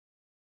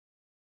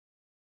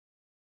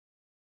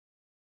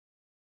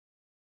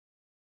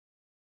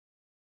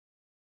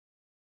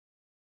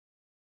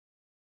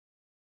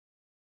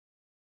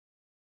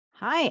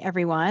Hi,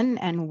 everyone,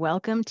 and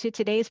welcome to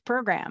today's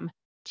program,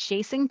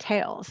 Chasing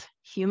Tails,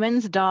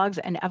 Humans, Dogs,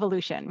 and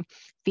Evolution,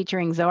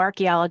 featuring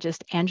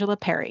zooarchaeologist Angela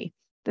Perri.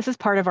 This is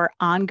part of our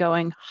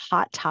ongoing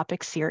Hot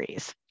Topic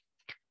series.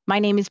 My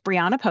name is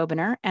Briana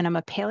Pobiner, and I'm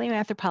a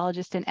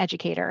paleoanthropologist and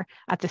educator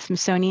at the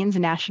Smithsonian's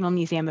National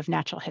Museum of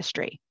Natural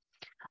History.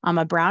 I'm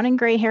a brown and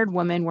gray-haired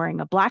woman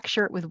wearing a black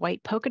shirt with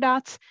white polka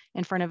dots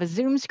in front of a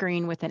Zoom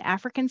screen with an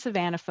African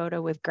savanna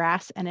photo with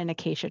grass and an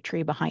acacia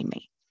tree behind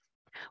me.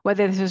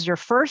 Whether this is your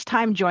first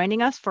time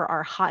joining us for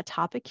our Hot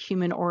Topic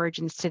Human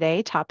Origins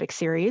Today topic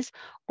series,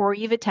 or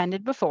you've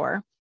attended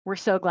before, we're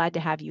so glad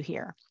to have you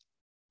here.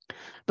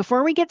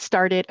 Before we get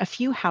started, a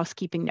few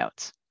housekeeping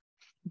notes.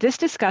 This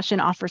discussion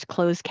offers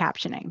closed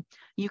captioning.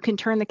 You can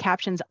turn the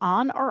captions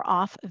on or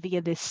off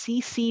via the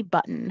CC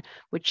button,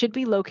 which should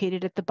be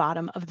located at the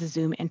bottom of the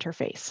Zoom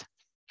interface.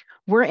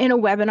 We're in a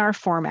webinar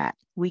format.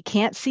 We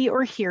can't see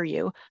or hear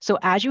you, so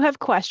as you have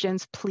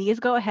questions, please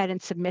go ahead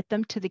and submit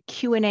them to the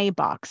Q&A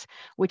box,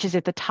 which is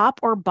at the top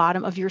or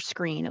bottom of your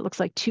screen. It looks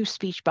like two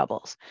speech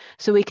bubbles,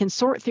 so we can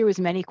sort through as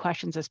many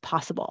questions as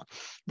possible.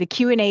 The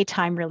Q&A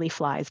time really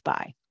flies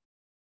by.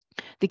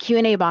 The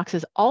Q&A box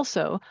is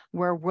also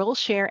where we'll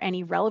share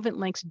any relevant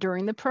links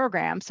during the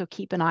program, so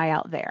keep an eye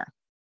out there.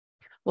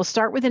 We'll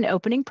start with an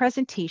opening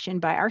presentation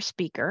by our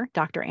speaker,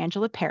 Dr.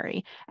 Angela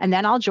Perri, and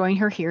then I'll join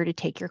her here to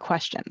take your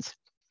questions.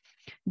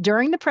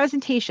 During the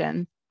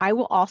presentation, I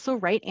will also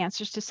write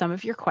answers to some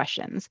of your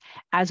questions,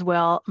 as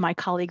well my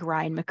colleague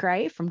Ryan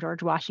McRae from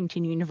George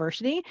Washington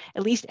University,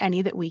 at least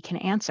any that we can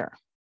answer.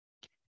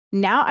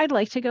 Now I'd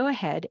like to go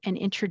ahead and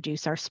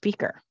introduce our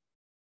speaker.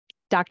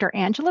 Dr.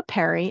 Angela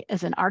Perri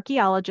is an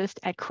archaeologist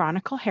at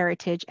Chronicle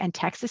Heritage and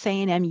Texas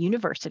A&M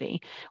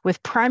University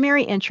with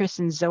primary interests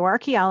in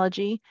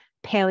zooarchaeology,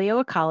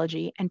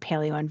 paleoecology, and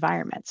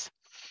paleoenvironments.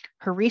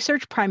 Her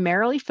research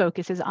primarily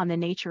focuses on the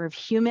nature of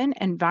human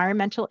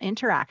environmental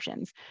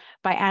interactions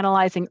by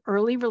analyzing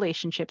early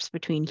relationships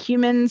between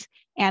humans,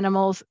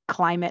 animals,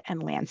 climate,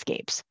 and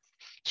landscapes.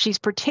 She's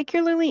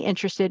particularly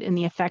interested in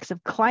the effects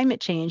of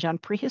climate change on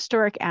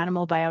prehistoric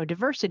animal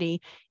biodiversity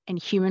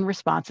and human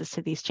responses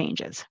to these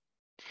changes.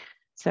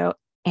 So,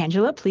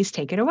 Angela, please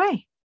take it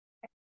away.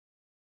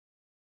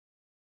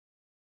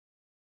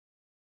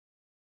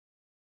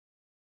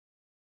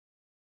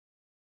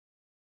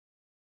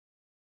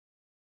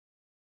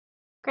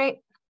 Great.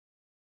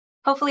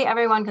 Hopefully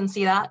everyone can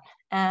see that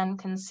and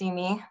can see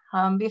me.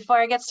 Before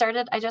I get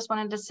started, I just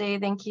wanted to say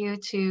thank you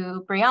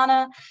to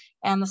Briana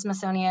and the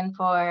Smithsonian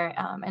for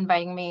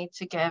inviting me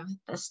to give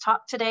this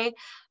talk today.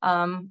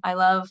 I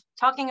love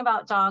talking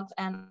about dogs,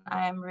 and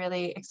I'm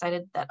really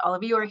excited that all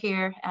of you are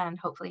here and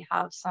hopefully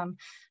have some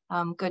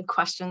good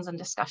questions and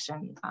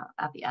discussion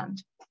at the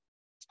end.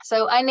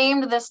 So I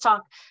named this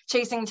talk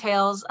Chasing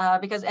Tails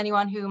because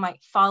anyone who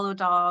might follow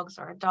dogs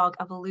or dog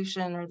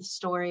evolution or the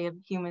story of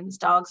humans,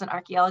 dogs, and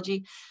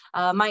archaeology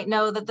might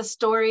know that the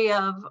story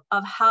of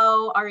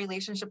how our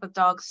relationship with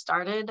dogs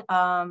started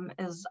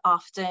is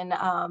often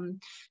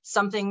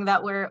something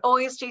that we're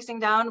always chasing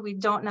down. We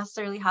don't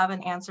necessarily have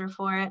an answer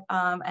for it,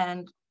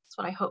 and that's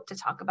what I hope to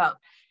talk about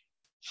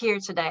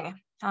here today.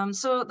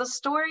 So the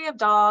story of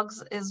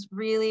dogs is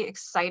really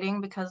exciting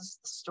because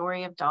the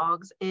story of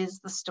dogs is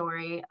the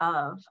story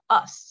of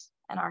us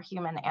and our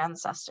human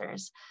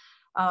ancestors.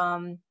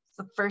 The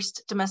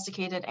first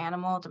domesticated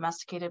animal,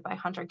 domesticated by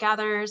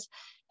hunter-gatherers,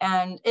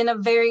 and in a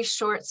very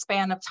short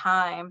span of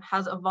time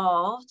has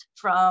evolved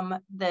from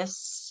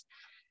this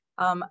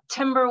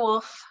timber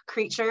wolf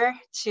creature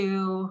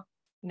to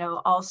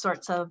all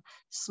sorts of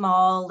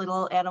small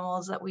little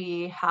animals that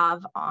we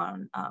have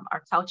on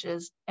our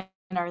couches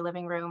in our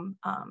living room,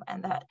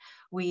 and that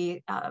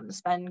we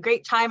spend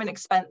great time and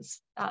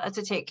expense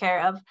to take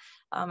care of.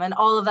 And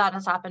all of that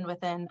has happened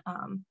within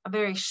a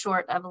very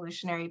short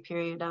evolutionary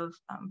period of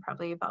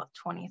probably about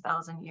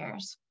 20,000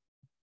 years.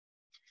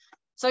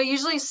 So I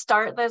usually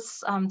start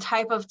this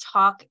type of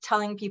talk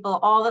telling people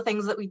all the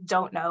things that we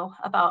don't know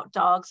about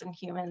dogs and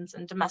humans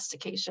and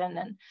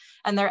domestication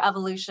and their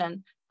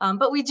evolution.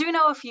 But we do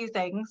know a few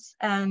things,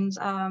 and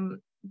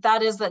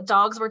that is that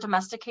dogs were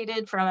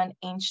domesticated from an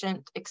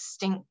ancient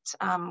extinct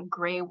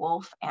gray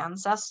wolf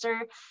ancestor.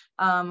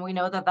 We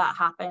know that that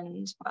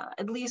happened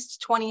at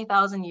least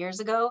 20,000 years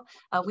ago.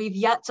 We've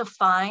yet to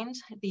find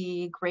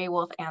the gray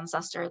wolf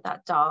ancestor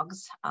that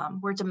dogs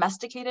were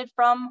domesticated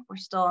from. We're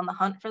still on the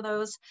hunt for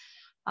those.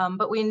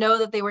 But we know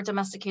that they were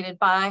domesticated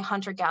by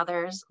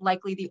hunter-gatherers,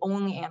 likely the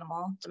only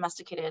animal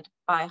domesticated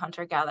by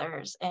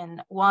hunter-gatherers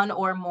in one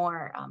or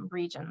more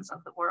regions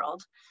of the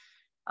world.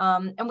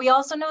 And we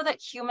also know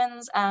that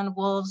humans and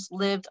wolves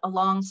lived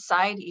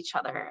alongside each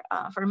other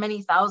for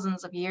many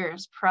thousands of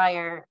years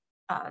prior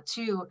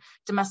to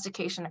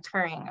domestication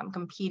occurring,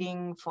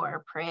 competing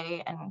for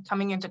prey and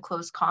coming into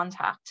close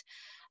contact.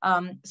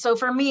 So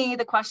for me,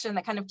 the question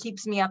that kind of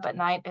keeps me up at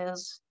night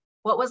is,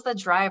 what was the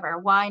driver?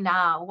 Why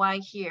now? Why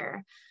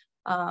here?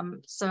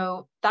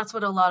 So that's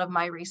what a lot of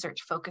my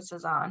research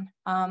focuses on.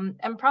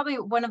 And probably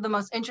one of the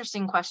most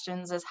interesting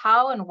questions is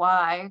how and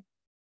why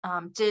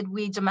did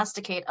we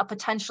domesticate a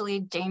potentially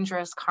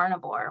dangerous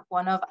carnivore,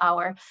 one of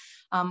our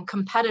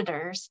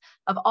competitors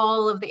of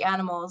all of the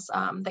animals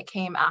that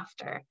came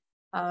after?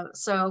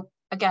 So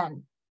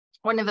again,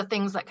 one of the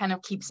things that kind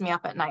of keeps me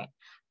up at night.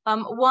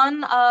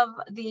 One of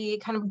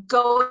the kind of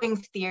going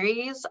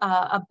theories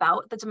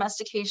about the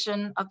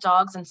domestication of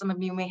dogs, and some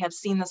of you may have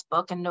seen this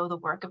book and know the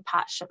work of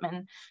Pat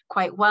Shipman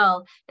quite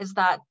well, is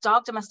that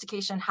dog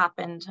domestication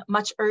happened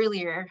much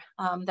earlier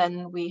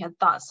than we had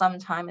thought,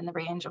 sometime in the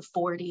range of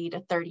 40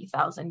 to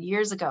 30,000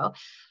 years ago.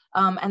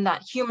 And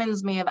that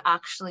humans may have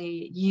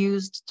actually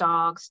used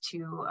dogs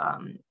to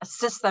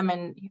assist them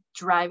in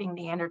driving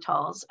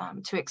Neanderthals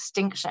to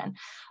extinction.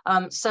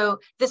 So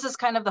this is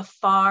kind of the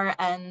far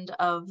end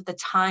of the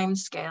time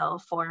scale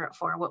for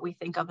what we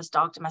think of as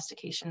dog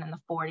domestication in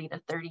the 40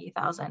 to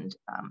 30,000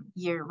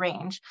 year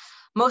range.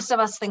 Most of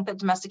us think that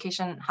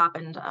domestication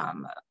happened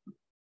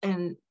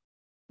in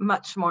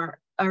much more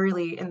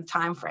early in the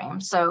time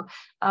frame. So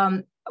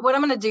what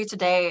I'm going to do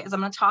today is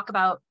I'm going to talk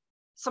about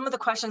some of the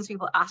questions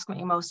people ask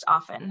me most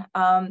often.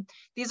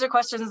 These are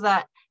questions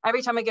that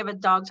every time I give a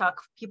dog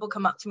talk, people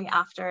come up to me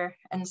after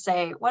and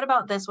say, what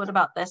about this? What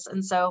about this?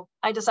 And so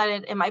I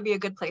decided it might be a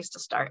good place to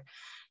start.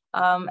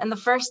 And the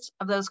first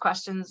of those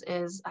questions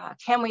is,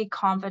 can we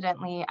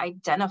confidently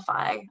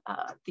identify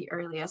the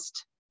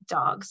earliest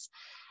dogs?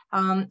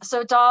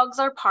 So dogs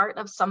are part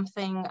of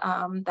something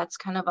that's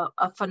kind of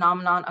a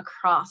phenomenon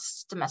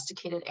across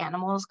domesticated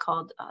animals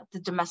called the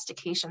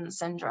domestication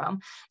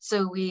syndrome.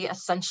 So we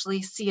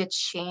essentially see a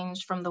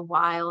change from the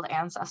wild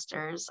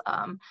ancestors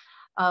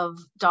of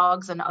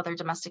dogs and other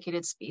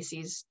domesticated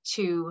species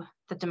to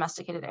the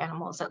domesticated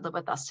animals that live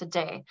with us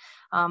today.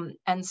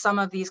 And some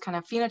of these kind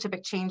of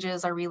phenotypic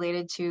changes are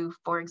related to,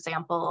 for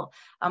example,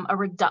 a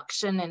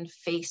reduction in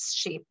face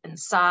shape and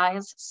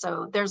size.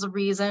 So there's a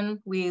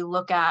reason we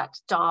look at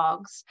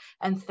dogs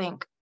and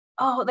think,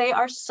 oh, they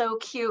are so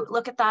cute.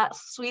 Look at that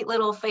sweet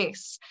little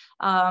face.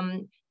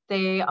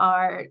 They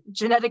are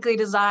genetically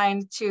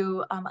designed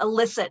to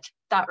elicit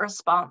that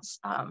response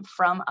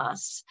from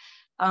us.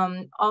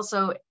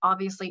 Also,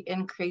 obviously,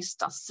 increased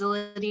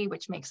docility,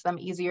 which makes them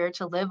easier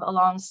to live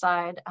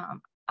alongside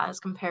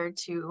as compared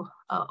to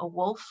a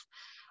wolf.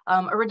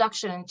 A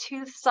reduction in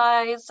tooth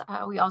size.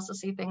 We also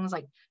see things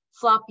like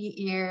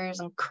floppy ears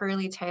and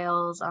curly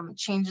tails,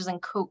 changes in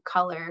coat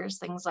colors,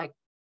 things like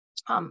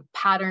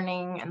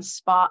patterning and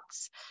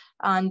spots,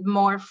 and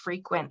more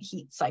frequent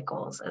heat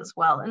cycles as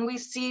well. And we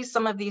see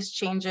some of these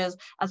changes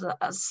as a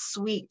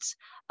suite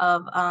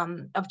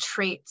of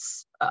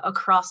traits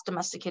across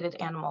domesticated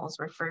animals,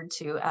 referred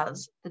to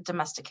as the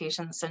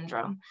domestication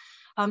syndrome.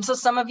 So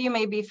some of you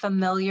may be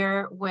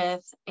familiar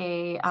with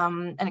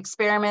an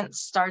experiment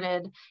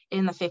started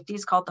in the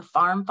 50s called the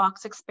farm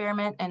fox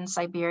experiment in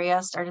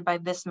Siberia, started by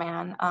this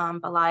man,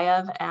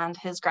 Belayev, and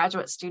his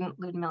graduate student,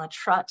 Ludmila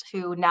Trut,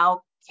 who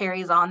now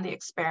carries on the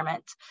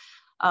experiment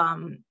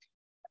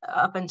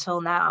up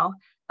until now.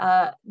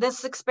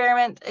 This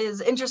experiment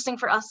is interesting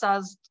for us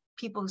as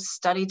people who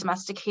study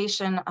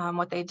domestication.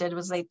 What they did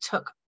was they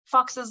took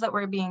foxes that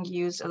were being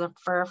used as a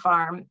fur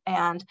farm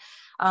and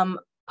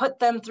put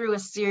them through a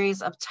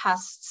series of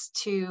tests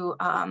to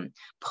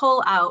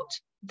pull out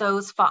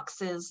those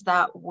foxes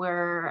that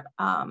were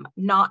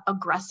not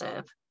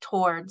aggressive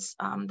towards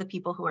the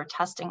people who were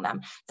testing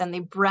them. Then they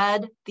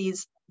bred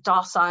these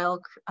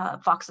docile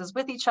foxes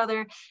with each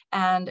other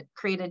and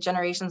created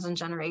generations and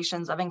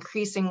generations of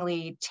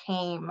increasingly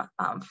tame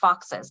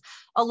foxes.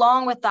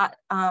 Along with that,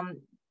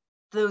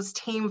 those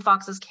tame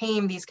foxes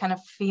came these kind of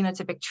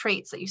phenotypic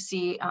traits that you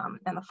see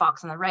in the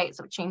fox on the right.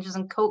 So changes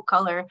in coat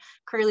color,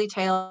 curly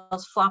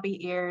tails,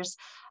 floppy ears,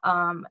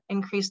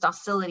 increased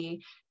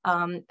docility,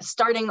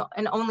 starting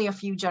in only a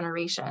few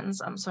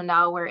generations. So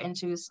now we're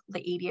into the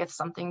 80th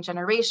something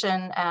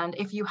generation. And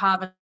if you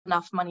have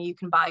enough money, you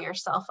can buy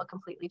yourself a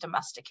completely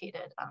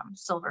domesticated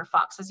silver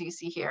fox, as you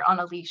see here, on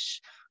a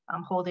leash,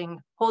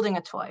 holding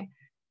a toy.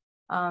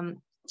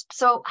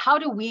 So how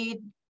do we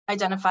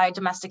identify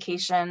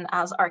domestication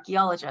as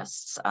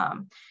archaeologists?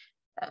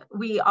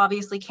 We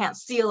obviously can't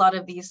see a lot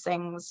of these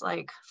things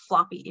like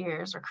floppy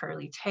ears or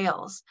curly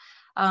tails.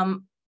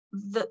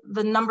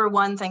 The number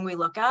one thing we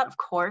look at, of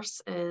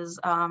course, is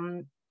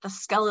the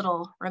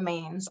skeletal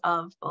remains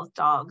of both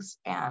dogs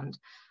and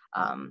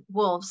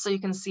wolves. So you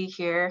can see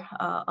here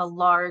a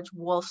large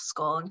wolf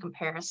skull in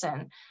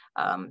comparison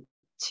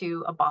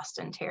to a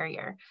Boston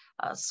Terrier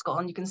skull.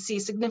 And you can see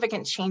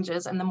significant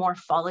changes in the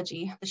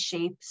morphology, the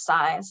shape,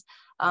 size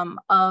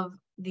of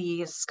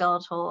the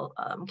skeletal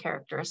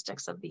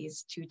characteristics of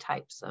these two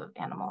types of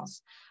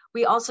animals.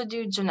 We also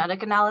do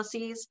genetic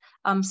analyses.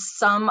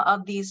 Some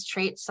of these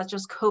traits, such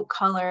as coat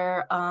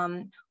color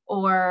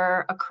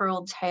or a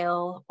curled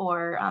tail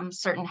or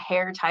certain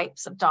hair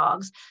types of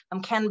dogs,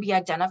 can be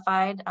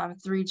identified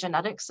through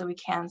genetics. So we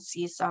can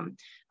see some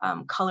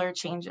color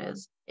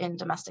changes in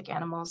domestic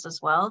animals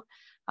as well.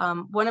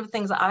 One of the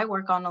things that I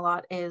work on a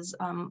lot is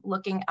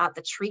looking at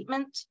the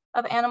treatment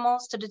of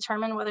animals to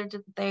determine whether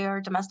they are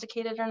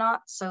domesticated or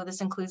not. So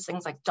this includes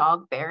things like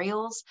dog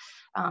burials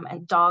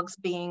and dogs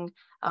being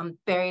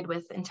buried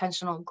with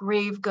intentional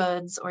grave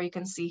goods, or you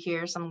can see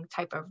here some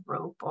type of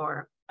rope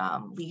or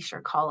leash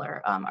or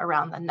collar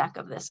around the neck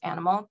of this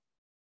animal.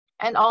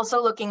 And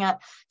also looking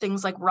at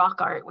things like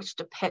rock art, which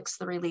depicts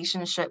the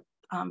relationship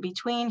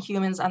between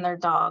humans and their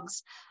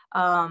dogs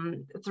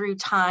through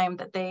time,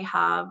 that they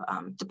have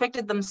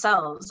depicted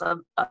themselves of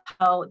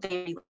how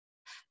they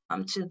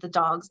to the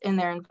dogs in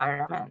their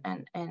environment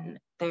and in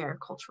their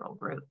cultural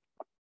group.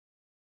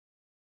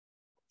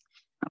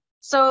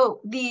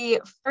 So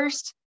the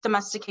first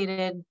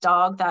domesticated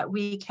dog that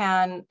we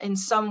can in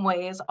some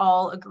ways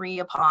all agree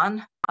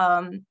upon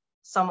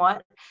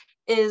somewhat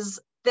is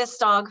this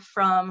dog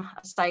from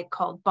a site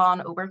called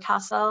Bonn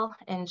Oberkassel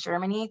in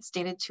Germany. It's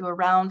dated to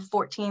around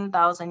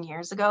 14,000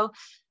 years ago.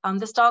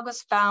 This dog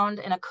was found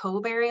in a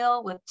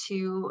co-burial with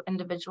two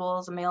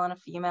individuals, a male and a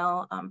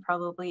female,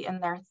 probably in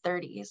their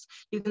 30s.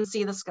 You can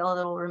see the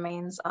skeletal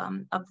remains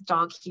of the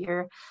dog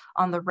here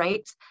on the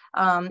right.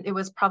 It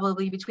was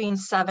probably between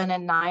 7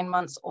 and 9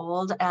 months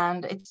old,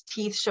 and its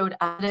teeth showed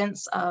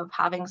evidence of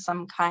having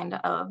some kind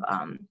of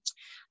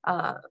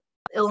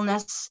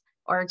illness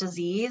or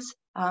disease.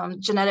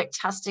 Genetic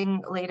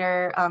testing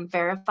later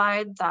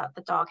verified that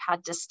the dog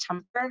had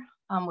distemper,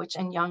 which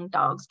in young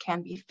dogs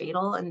can be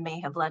fatal and may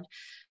have led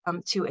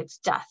to its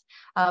death.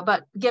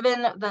 But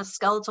given the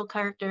skeletal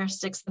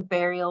characteristics, the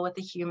burial with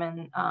the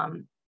human,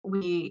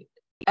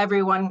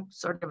 everyone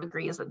sort of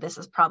agrees that this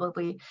is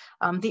probably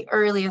the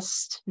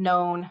earliest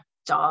known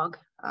dog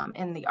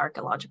in the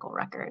archaeological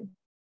record.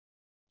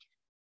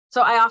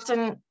 So I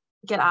often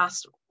get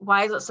asked,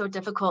 why is it so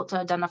difficult to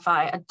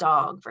identify a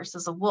dog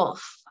versus a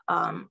wolf?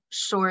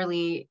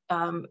 Surely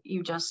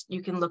you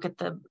can look at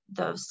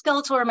the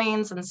skeletal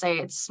remains and say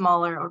it's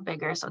smaller or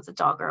bigger, so it's a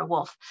dog or a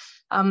wolf.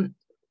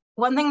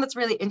 One thing that's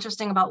really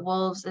interesting about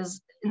wolves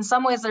is in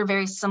some ways they're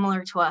very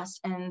similar to us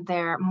in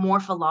their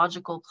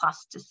morphological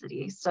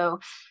plasticity. So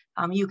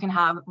you can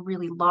have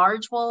really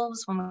large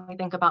wolves when we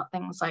think about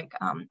things like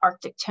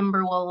Arctic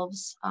timber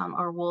wolves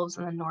or wolves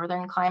in the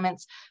northern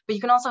climates, but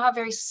you can also have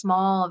very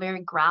small,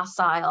 very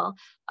gracile,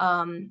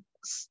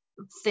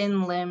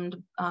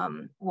 thin-limbed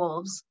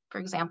wolves. For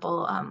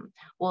example,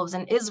 wolves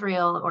in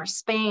Israel or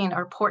Spain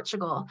or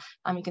Portugal.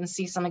 You can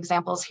see some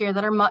examples here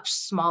that are much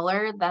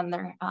smaller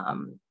than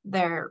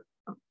their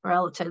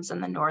relatives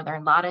in the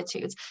northern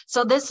latitudes.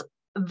 So this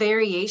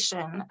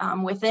variation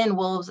within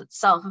wolves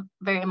itself,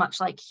 very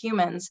much like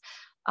humans,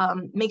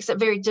 makes it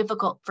very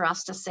difficult for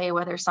us to say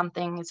whether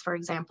something is, for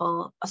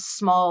example, a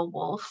small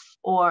wolf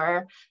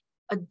or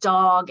a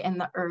dog in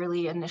the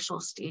early initial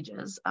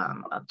stages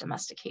of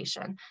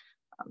domestication.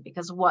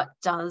 Because what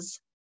does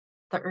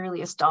the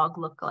earliest dog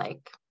look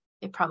like?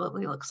 It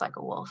probably looks like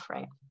a wolf,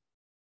 right?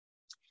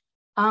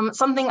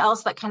 Something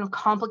else that kind of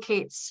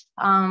complicates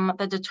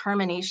the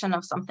determination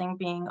of something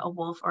being a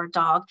wolf or a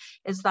dog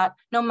is that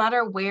no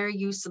matter where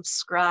you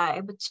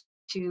subscribe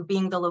to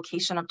being the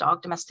location of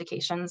dog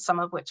domestication, some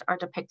of which are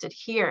depicted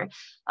here,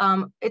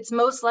 it's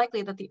most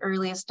likely that the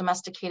earliest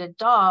domesticated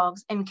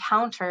dogs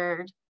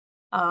encountered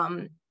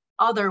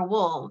other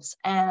wolves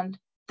and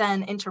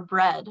then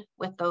interbred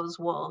with those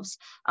wolves,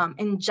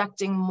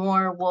 injecting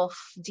more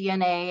wolf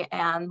DNA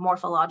and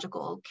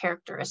morphological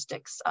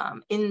characteristics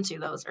into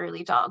those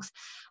early dogs.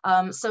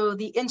 So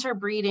the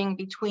interbreeding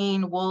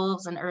between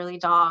wolves and early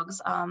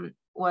dogs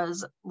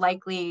was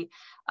likely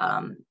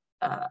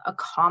a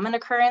common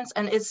occurrence,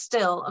 and is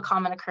still a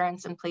common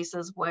occurrence in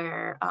places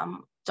where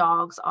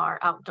dogs are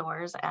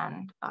outdoors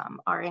and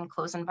are in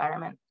close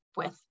environment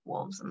with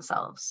wolves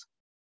themselves.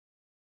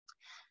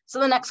 So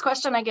the next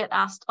question I get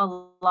asked a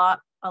lot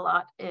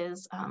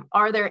is,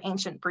 are there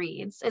ancient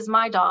breeds? Is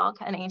my dog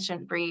an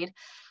ancient breed?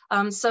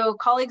 So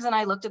colleagues and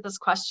I looked at this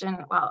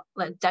question, well,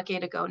 a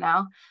decade ago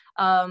now.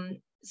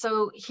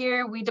 So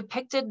here we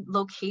depicted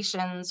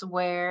locations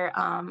where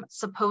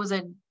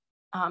supposed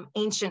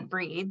ancient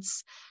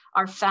breeds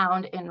are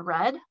found in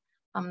red.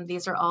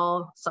 These are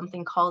all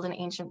something called an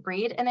ancient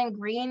breed. And in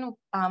green,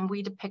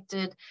 we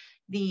depicted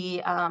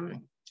the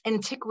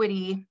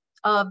antiquity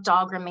of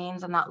dog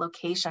remains in that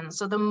location.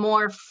 So the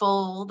more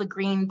full the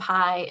green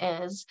pie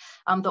is,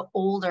 the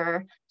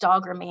older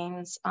dog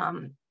remains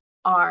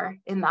are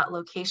in that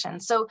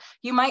location. So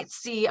you might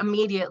see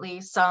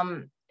immediately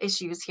some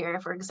issues here,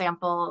 for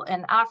example,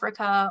 in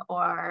Africa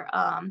or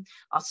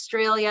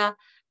Australia,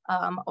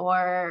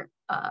 or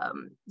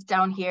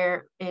down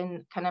here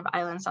in kind of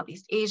island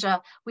Southeast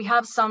Asia, we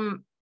have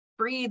some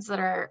breeds that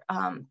are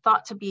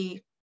thought to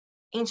be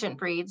ancient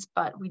breeds,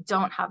 but we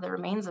don't have the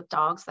remains of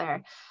dogs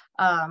there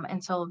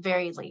until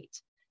very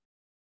late.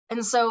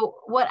 And so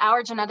what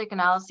our genetic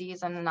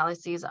analyses and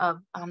analyses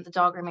of the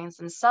dog remains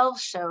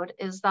themselves showed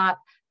is that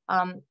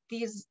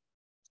these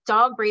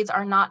dog breeds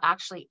are not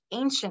actually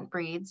ancient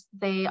breeds.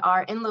 They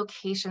are in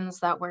locations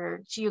that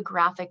were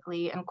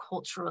geographically and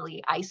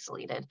culturally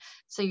isolated.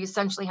 So you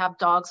essentially have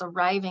dogs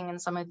arriving in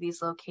some of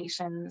these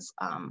locations,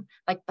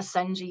 like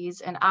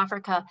Basenjis in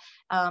Africa,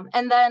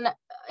 and then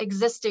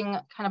existing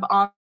kind of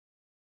on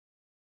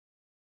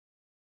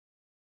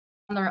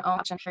their own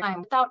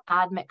time without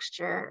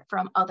admixture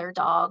from other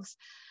dogs.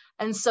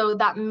 And so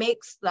that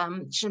makes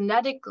them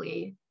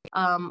genetically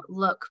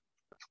look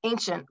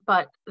ancient,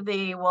 but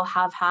they will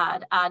have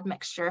had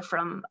admixture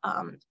from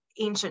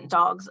ancient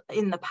dogs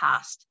in the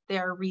past.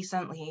 They're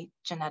recently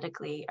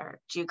genetically or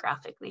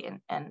geographically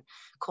and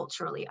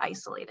culturally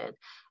isolated.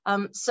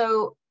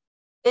 So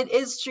it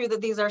is true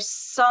that these are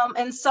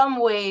in some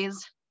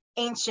ways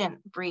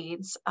ancient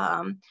breeds,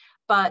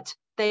 but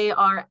they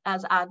are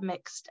as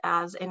admixed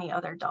as any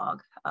other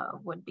dog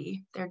would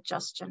be. They're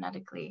just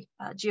genetically,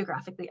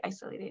 geographically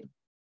isolated.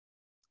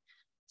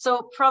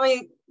 So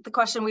probably the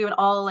question we would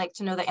all like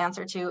to know the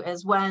answer to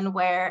is when,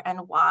 where,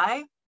 and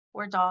why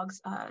were dogs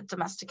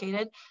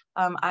domesticated?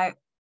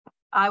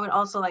 I would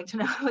also like to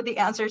know the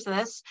answer to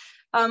this.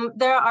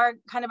 There are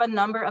kind of a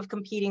number of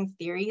competing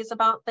theories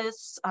about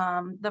this.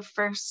 The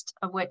first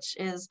of which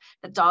is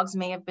that dogs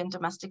may have been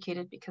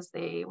domesticated because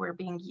they were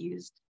being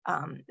used,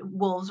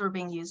 wolves were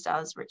being used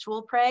as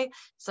ritual prey.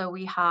 So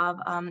we have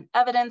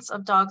evidence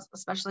of dogs,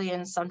 especially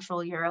in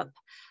Central Europe,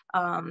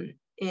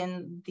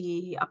 in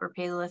the Upper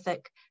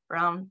Paleolithic,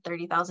 around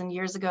 30,000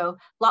 years ago,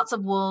 lots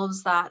of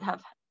wolves that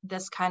have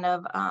this kind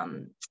of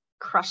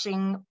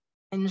crushing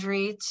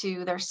injury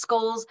to their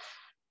skulls.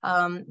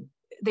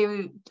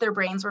 Their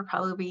brains were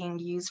probably being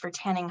used for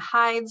tanning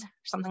hides,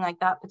 something like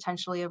that,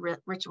 potentially a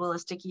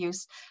ritualistic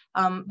use.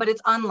 But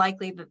it's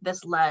unlikely that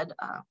this led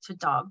to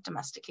dog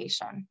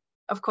domestication.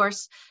 Of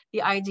course,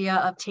 the idea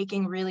of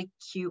taking really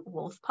cute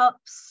wolf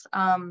pups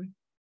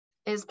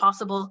is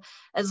possible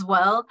as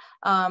well.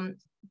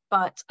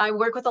 But I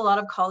work with a lot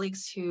of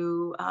colleagues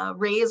who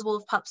raise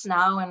wolf pups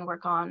now and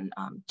work on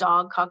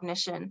dog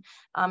cognition.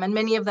 And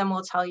many of them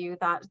will tell you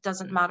that it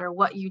doesn't matter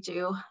what you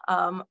do.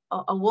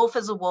 A wolf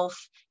is a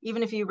wolf,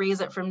 even if you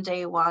raise it from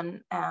day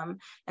one.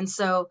 And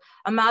so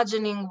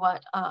imagining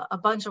what a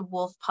bunch of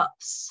wolf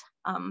pups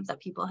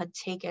that people had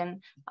taken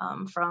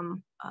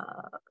from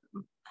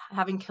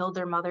having killed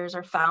their mothers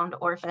or found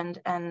orphaned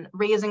and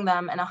raising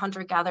them in a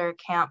hunter-gatherer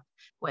camp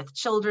with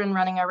children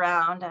running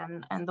around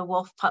and the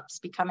wolf pups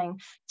becoming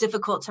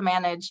difficult to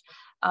manage.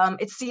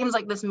 It seems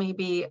like this may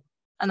be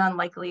an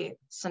unlikely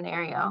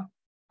scenario.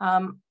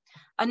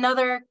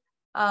 Another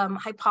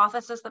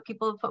hypothesis that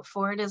people have put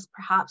forward is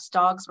perhaps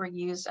dogs were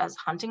used as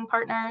hunting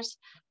partners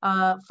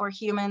for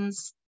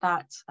humans,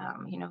 that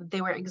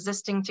they were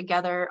existing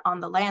together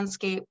on the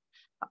landscape,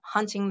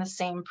 hunting the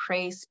same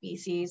prey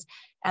species,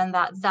 and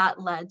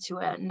that led to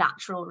a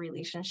natural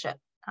relationship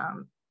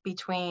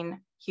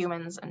between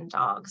humans and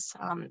dogs.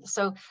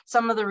 So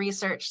some of the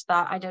research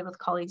that I did with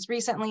colleagues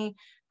recently,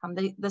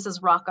 this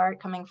is rock art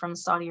coming from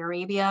Saudi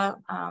Arabia,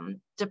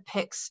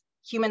 depicts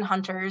human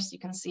hunters. You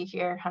can see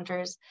here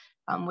hunters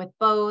with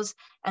bows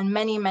and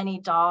many, many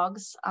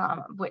dogs,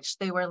 which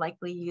they were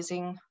likely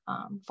using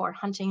for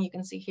hunting. You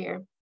can see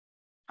here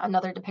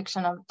another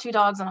depiction of 2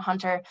 dogs and a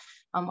hunter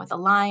with a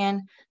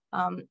lion.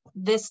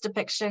 This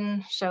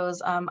depiction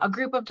shows a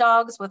group of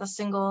dogs with a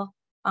single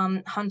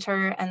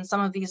hunter, and some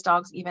of these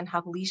dogs even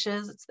have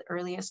leashes. It's the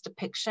earliest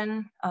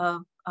depiction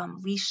of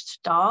leashed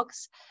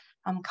dogs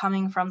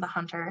coming from the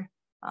hunter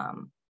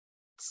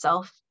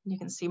self. You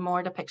can see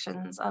more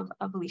depictions of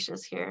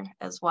leashes here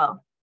as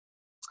well.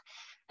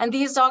 And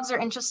these dogs are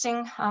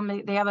interesting.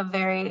 They have a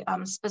very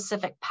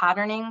specific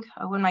patterning.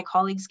 When my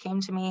colleagues came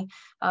to me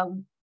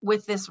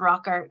with this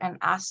rock art and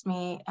asked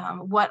me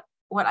what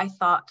I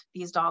thought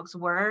these dogs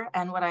were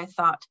and what I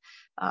thought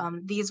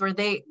these were,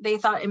 they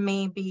thought it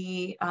may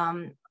be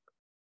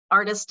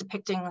artists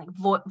depicting like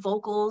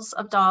vocals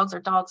of dogs or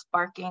dogs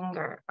barking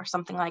or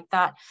something like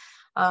that.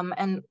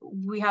 And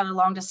we had a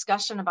long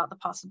discussion about the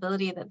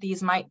possibility that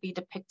these might be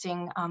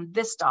depicting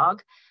this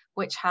dog,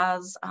 which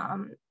has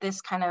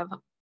this kind of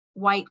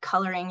white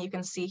coloring you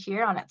can see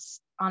here on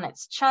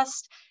its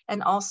chest.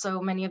 And also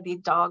many of these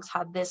dogs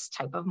had this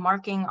type of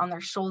marking on their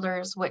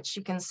shoulders, which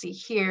you can see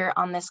here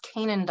on this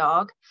Canaan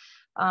dog,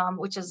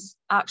 which is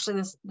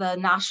actually the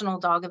national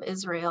dog of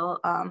Israel,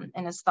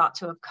 and is thought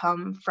to have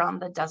come from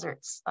the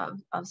deserts of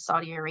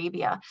Saudi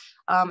Arabia.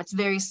 It's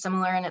very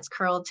similar in its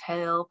curled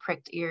tail,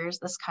 pricked ears,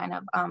 this kind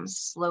of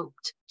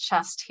sloped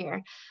chest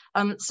here.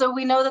 So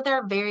we know that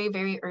there are very,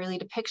 very early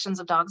depictions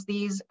of dogs.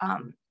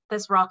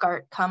 This rock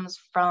art comes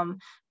from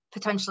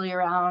potentially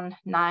around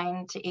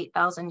 9,000 to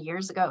 8,000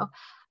 years ago.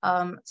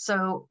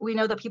 So we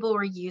know that people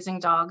were using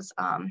dogs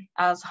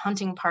as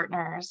hunting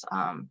partners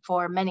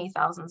for many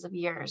thousands of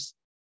years.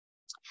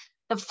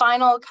 The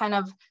final kind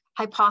of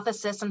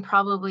hypothesis, and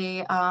probably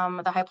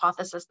the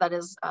hypothesis that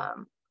is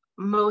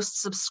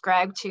most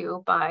subscribed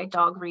to by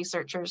dog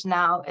researchers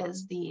now,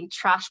 is the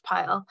trash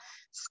pile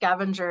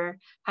scavenger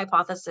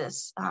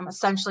hypothesis.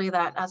 Essentially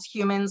that as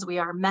humans, we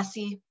are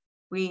messy,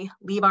 we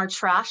leave our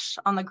trash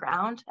on the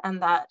ground,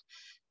 and that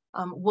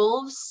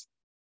wolves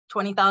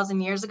 20,000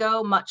 years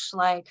ago, much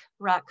like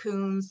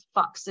raccoons,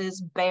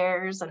 foxes,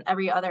 bears, and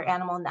every other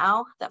animal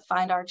now that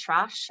find our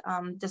trash,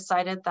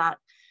 decided that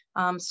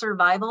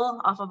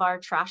survival off of our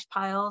trash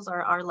piles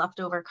or our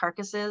leftover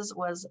carcasses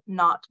was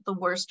not the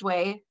worst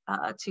way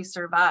to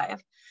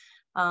survive.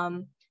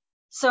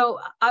 So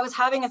I was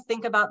having a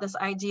think about this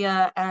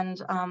idea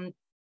and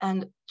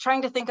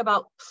trying to think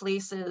about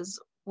places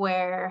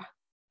where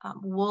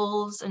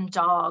wolves and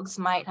dogs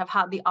might have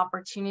had the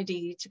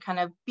opportunity to kind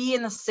of be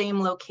in the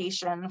same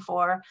location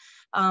for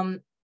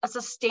a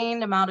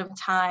sustained amount of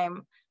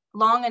time,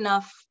 long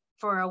enough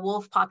for a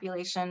wolf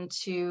population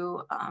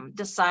to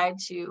decide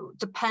to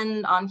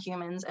depend on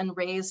humans and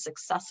raise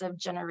successive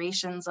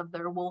generations of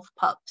their wolf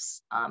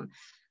pups,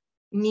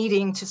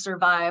 needing to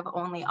survive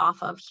only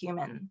off of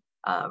human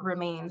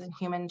remains and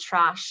human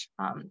trash.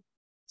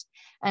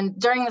 And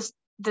during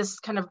this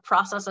kind of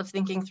process of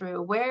thinking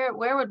through where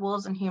would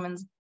wolves and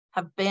humans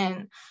have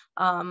been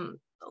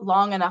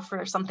long enough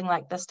for something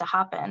like this to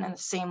happen in the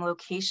same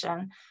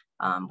location,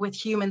 with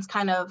humans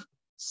kind of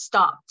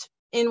stopped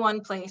in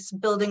one place,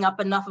 building up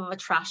enough of a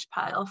trash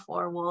pile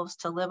for wolves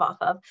to live off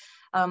of.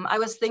 I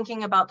was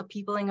thinking about the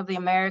peopling of the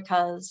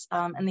Americas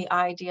and the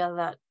idea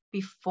that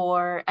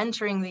before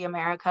entering the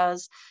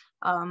Americas,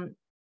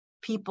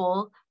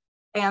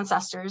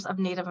 ancestors of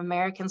Native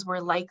Americans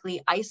were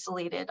likely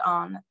isolated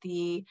on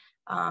the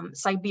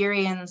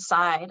Siberian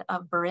side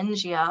of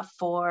Beringia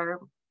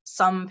for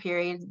some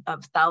period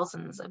of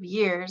thousands of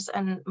years,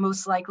 and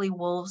most likely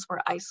wolves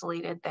were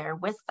isolated there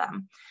with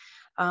them.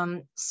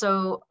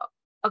 So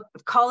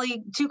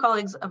two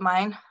colleagues of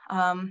mine,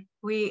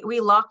 we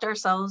locked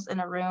ourselves in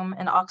a room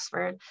in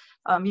Oxford.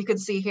 You can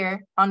see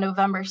here on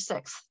November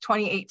 6th,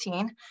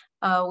 2018,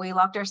 we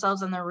locked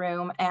ourselves in the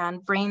room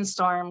and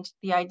brainstormed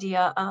the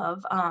idea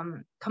of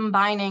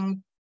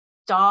combining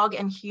dog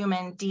and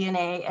human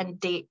DNA and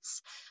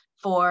dates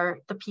for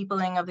the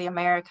peopling of the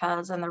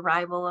Americas and the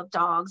arrival of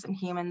dogs and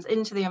humans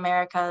into the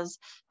Americas,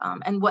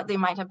 and what they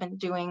might have been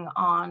doing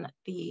on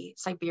the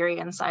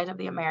Siberian side of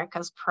the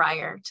Americas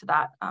prior to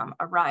that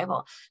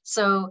arrival.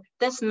 So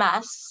this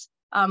mess,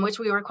 which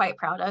we were quite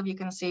proud of, you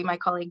can see my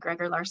colleague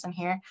Gregor Larson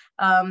here,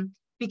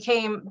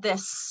 became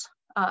this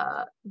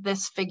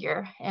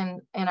figure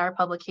in our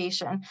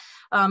publication.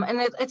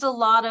 And it's a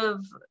lot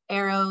of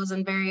arrows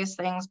and various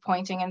things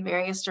pointing in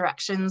various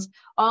directions,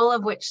 all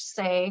of which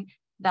say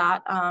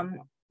that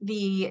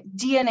the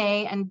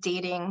DNA and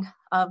dating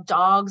of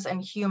dogs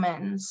and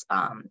humans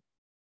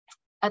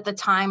at the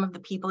time of the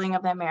peopling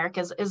of the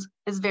Americas is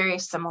very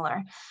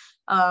similar.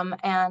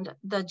 And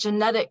the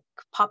genetic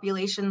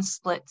population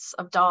splits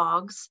of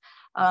dogs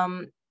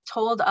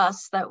told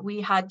us that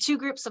we had two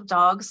groups of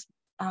dogs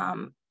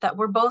that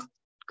were both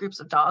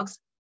groups of dogs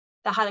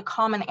that had a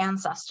common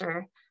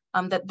ancestor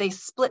that they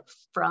split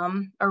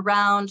from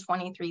around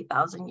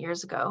 23,000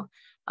 years ago.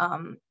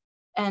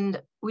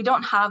 And we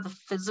don't have the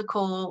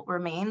physical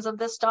remains of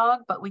this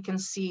dog, but we can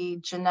see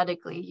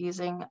genetically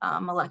using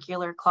a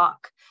molecular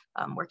clock,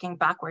 working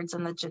backwards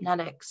in the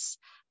genetics,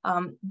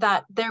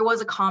 that there was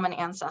a common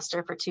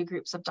ancestor for two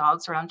groups of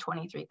dogs around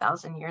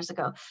 23,000 years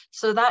ago.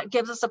 So that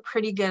gives us a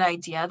pretty good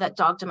idea that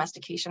dog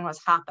domestication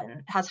has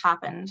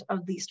happened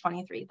at least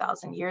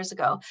 23,000 years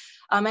ago.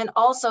 And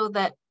also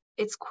that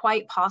it's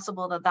quite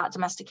possible that that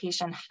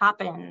domestication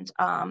happened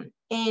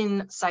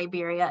in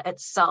Siberia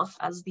itself,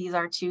 as these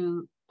are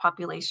two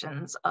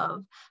populations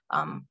of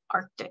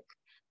Arctic,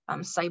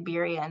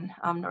 Siberian,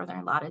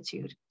 northern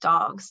latitude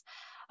dogs.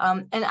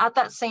 And at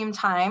that same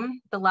time,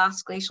 the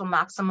last glacial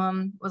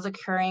maximum was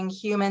occurring.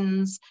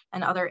 Humans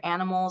and other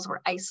animals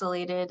were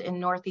isolated in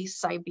Northeast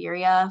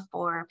Siberia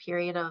for a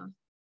period of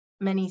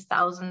many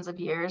thousands of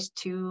years,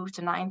 2,000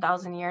 to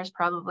 9,000 years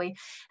probably.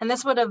 And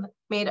this would have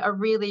made a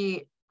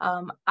really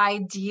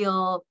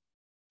ideal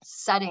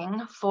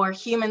setting for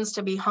humans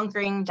to be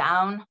hunkering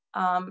down,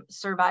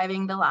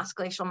 surviving the last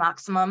glacial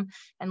maximum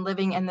and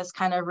living in this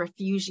kind of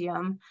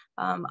refugium,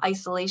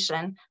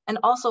 isolation, and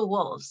also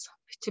wolves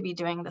to be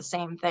doing the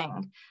same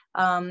thing.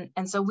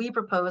 And so we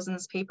propose in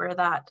this paper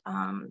that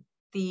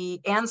the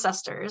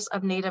ancestors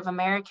of Native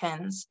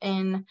Americans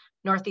in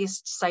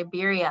Northeast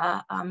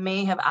Siberia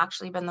may have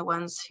actually been the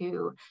ones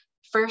who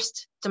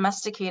first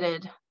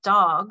domesticated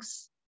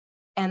dogs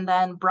and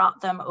then brought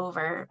them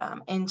over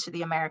into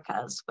the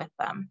Americas with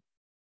them.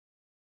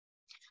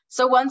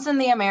 So once in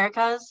the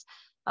Americas,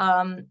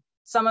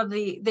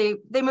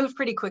 they moved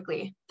pretty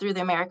quickly through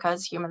the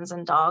Americas, humans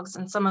and dogs,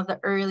 and some of the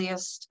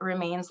earliest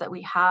remains that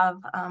we have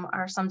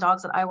are some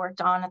dogs that I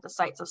worked on at the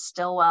sites of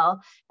Stillwell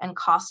and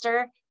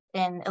Coster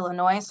in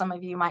Illinois. Some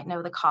of you might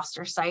know the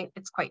Coster site.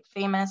 It's quite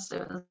famous.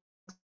 It was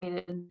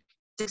created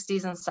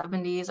 60s and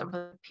 70s over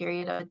the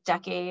period of a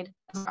decade.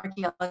 As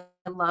archaeologists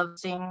love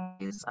seeing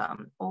these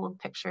old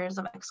pictures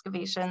of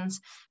excavations.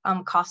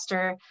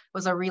 Coster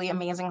was a really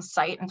amazing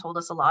site and told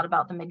us a lot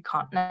about the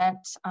mid-continent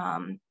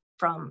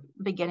from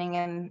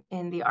beginning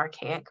in the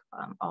Archaic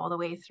all the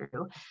way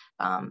through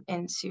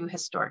into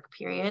historic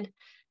period.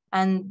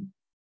 And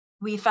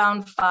we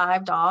found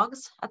 5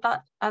 dogs at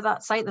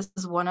that site. This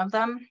is one of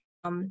them.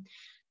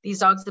 These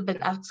dogs have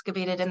been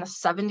excavated in the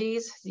 70s.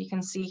 As you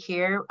can see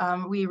here,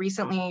 we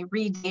recently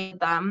redated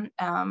them,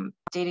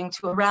 dating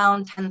to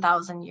around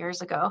 10,000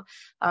 years ago.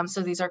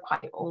 So these are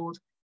quite old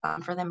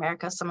for the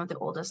Americas, some of the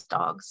oldest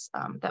dogs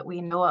that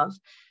we know of.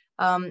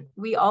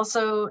 We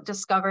also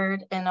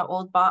discovered in an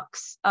old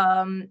box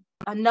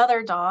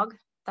another dog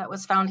that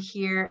was found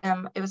here.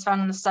 It was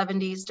found in the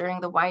 70s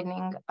during the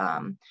widening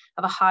of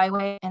a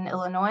highway in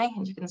Illinois,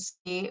 and you can see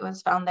it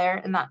was found there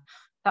in that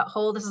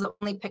hole. This is the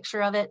only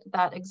picture of it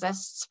that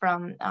exists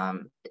from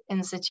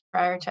in situ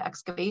prior to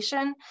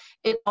excavation.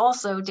 It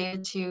also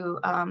dated to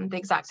the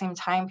exact same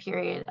time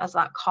period as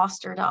that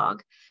Coster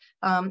dog.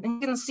 And you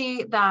can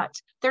see that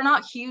they're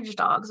not huge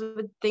dogs. I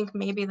would think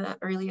maybe the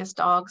earliest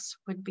dogs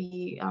would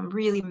be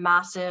really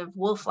massive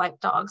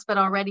wolf-like dogs, but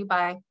already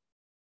by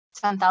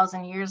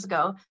 10,000 years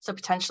ago, so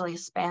potentially a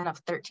span of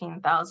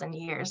 13,000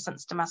 years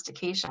since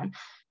domestication,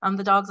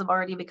 the dogs have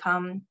already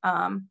become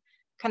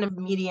kind of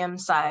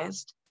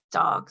medium-sized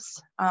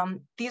dogs.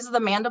 These are the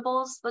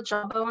mandibles, the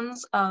jaw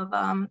bones of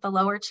the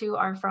lower two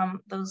are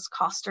from those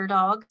Coster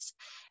dogs,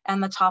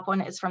 and the top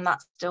one is from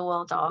that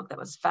Stillwell dog that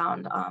was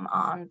found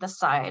on the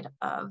side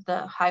of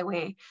the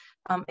highway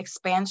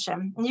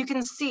expansion. And you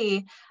can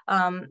see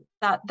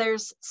that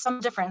there's some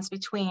difference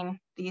between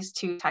these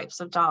two types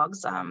of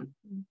dogs.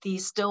 The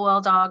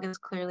Stillwell dog is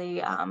clearly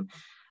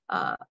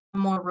a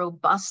more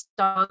robust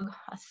dog,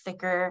 a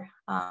thicker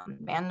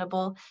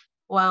mandible,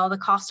 while the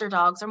Coster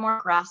dogs are more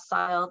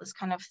gracile, this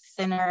kind of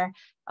thinner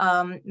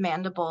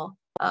mandible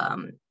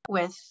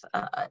with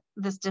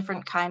this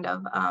different kind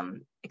of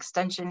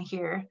extension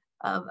here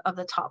of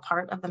the top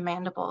part of the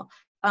mandible.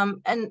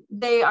 And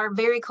they are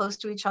very close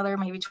to each other,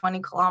 maybe 20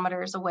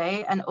 kilometers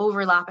away, and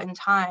overlap in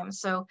time.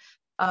 So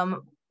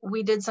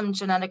we did some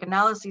genetic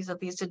analyses of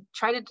these to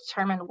try to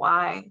determine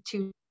why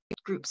two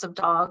groups of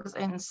dogs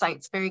in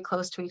sites very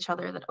close to each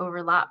other that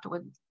overlapped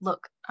would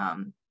look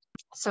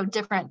so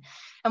different.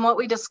 And what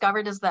we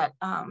discovered is that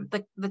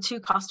the two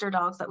Coster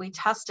dogs that we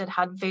tested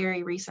had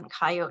very recent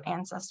coyote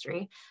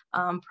ancestry,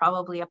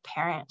 probably a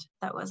parent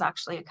that was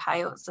actually a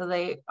coyote. So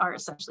they are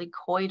essentially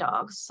coy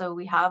dogs. So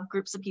we have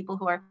groups of people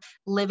who are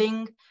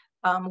living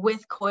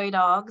with coy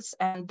dogs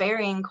and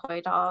burying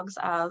coy dogs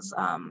as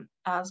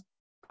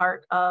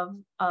part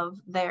of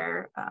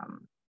their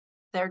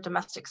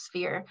domestic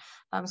sphere.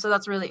 So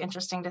that's really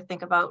interesting to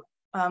think about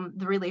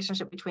the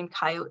relationship between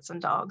coyotes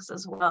and dogs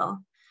as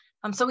well.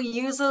 So we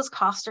use those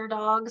Coster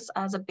dogs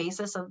as a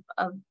basis of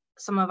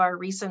some of our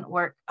recent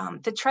work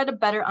to try to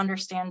better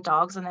understand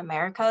dogs in the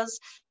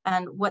Americas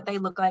and what they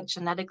look like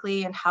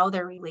genetically and how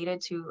they're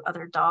related to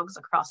other dogs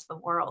across the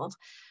world.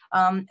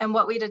 And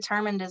what we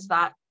determined is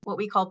that what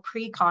we call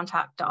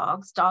pre-contact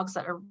dogs, dogs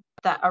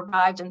that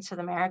arrived into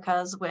the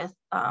Americas with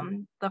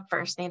the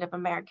first Native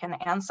American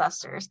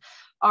ancestors,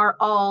 are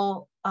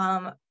all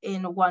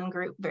in one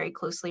group very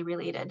closely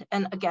related.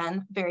 And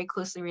again, very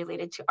closely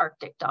related to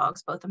Arctic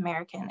dogs, both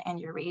American and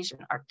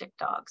Eurasian Arctic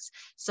dogs.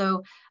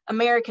 So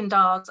American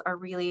dogs are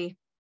really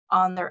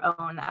on their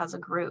own as a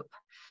group.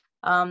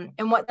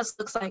 And what this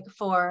looks like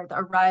for the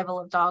arrival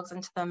of dogs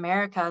into the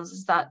Americas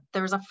is that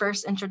there was a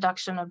first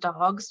introduction of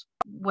dogs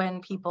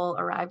when people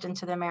arrived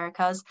into the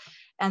Americas.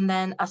 And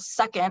then a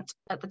second,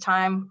 at the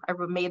time I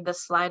made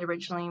this slide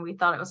originally, we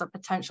thought it was a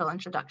potential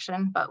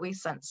introduction, but we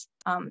since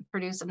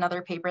produced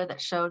another paper that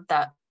showed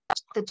that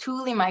the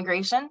Thule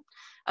migration,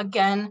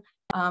 again,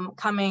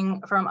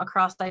 coming from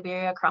across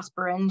Siberia, across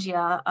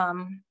Beringia,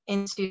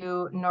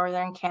 into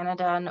northern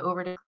Canada and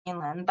over to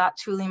Greenland, that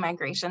Thule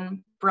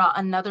migration brought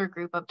another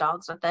group of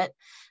dogs with it.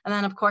 And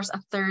then of course,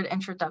 a third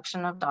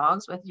introduction of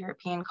dogs with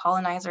European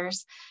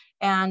colonizers.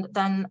 And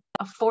then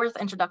a fourth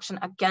introduction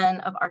again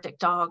of Arctic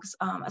dogs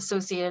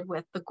associated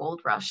with the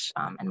gold rush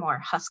and more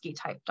husky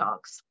type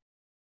dogs.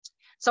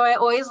 So I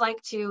always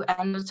like to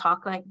end a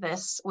talk like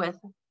this with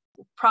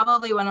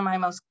probably one of my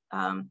most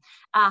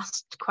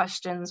asked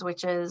questions,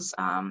 which is,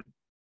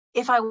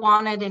 if I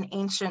wanted an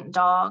ancient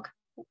dog,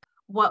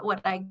 what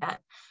would I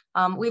get?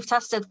 We've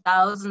tested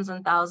thousands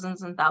and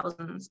thousands and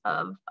thousands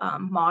of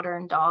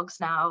modern dogs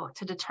now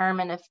to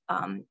determine if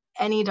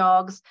any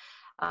dogs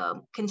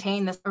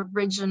contain this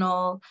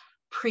original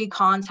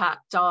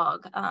pre-contact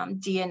dog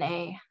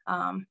DNA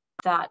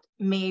that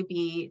may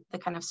be the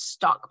kind of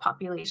stock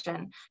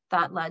population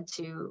that led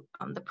to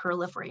the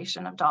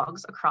proliferation of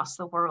dogs across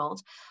the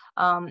world.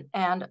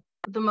 And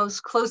the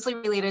most closely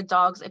related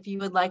dogs, if you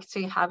would like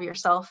to have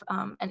yourself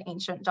an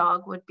ancient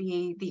dog, would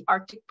be the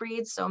Arctic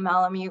breeds, so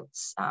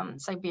Malamutes,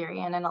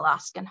 Siberian and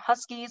Alaskan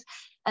Huskies.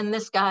 And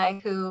this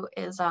guy, who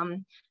is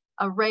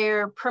a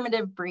rare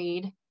primitive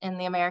breed in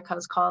the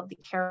Americas called the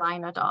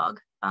Carolina dog.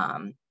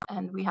 And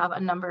we have a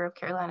number of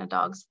Carolina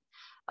dogs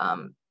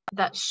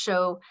that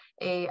show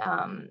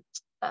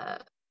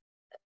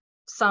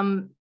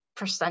some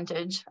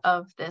percentage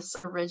of this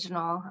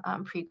original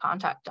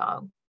pre-contact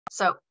dog.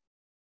 So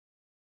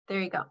there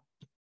you go.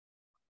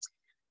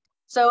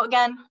 So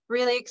again,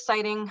 really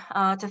exciting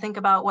to think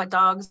about what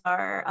dogs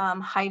are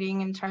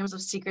hiding in terms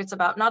of secrets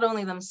about not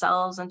only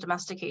themselves and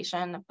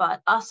domestication,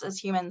 but us as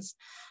humans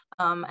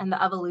and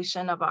the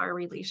evolution of our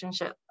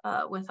relationship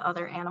with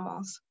other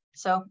animals.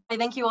 So I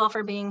thank you all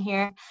for being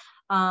here.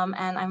 And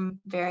I'm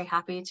very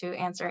happy to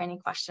answer any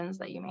questions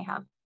that you may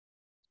have.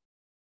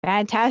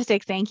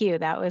 Fantastic. Thank you.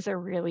 That was a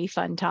really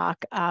fun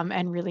talk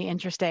and really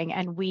interesting.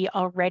 And we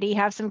already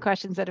have some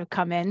questions that have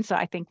come in, so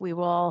I think we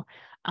will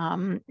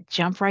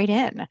jump right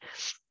in.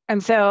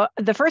 And so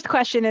the first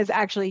question is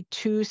actually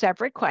two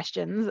separate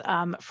questions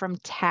from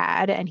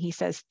Tad. And he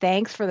says,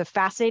 thanks for the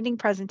fascinating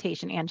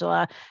presentation,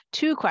 Angela.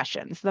 Two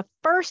questions. The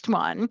first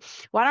one,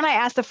 why don't I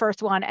ask the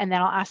first one and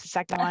then I'll ask the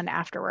second one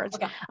afterwards.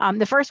 Okay.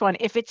 The first one,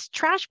 if it's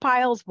trash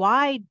piles,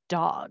 why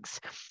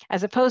dogs?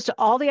 As opposed to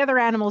all the other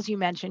animals you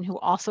mentioned who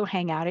also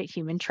hang out at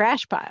human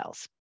trash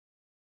piles.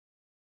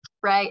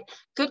 Right.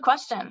 Good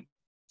question.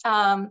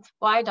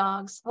 Why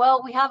dogs?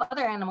 Well, we have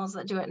other animals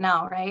that do it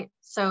now, right?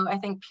 So I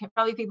think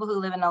probably people who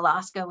live in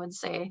Alaska would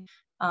say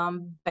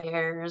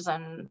bears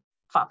and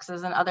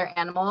foxes and other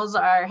animals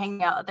are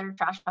hanging out at their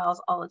trash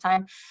piles all the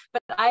time.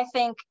 But I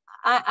think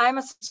I'm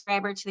a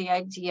subscriber to the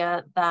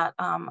idea that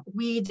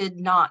we did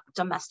not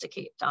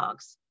domesticate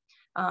dogs.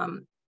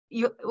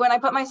 When I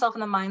put myself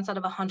in the mindset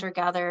of a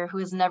hunter-gatherer who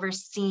has never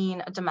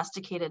seen a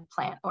domesticated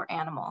plant or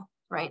animal,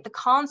 right? The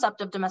concept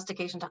of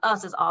domestication to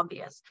us is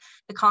obvious.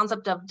 The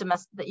concept of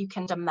that you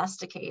can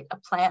domesticate a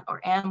plant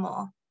or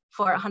animal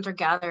for a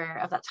hunter-gatherer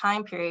of that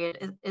time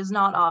period is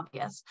not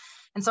obvious.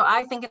 And so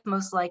I think it's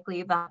most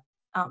likely that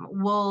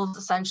wolves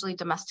essentially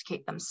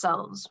domesticate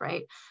themselves,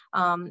 right?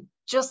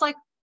 Just like,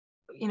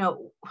 you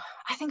know,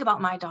 I think about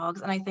my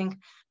dogs and I think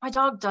my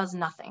dog does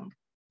nothing.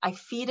 I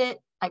feed it,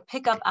 I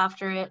pick up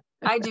after it,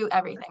 I do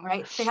everything,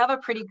 right? They have a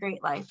pretty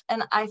great life.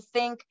 And I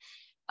think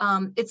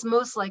it's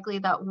most likely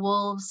that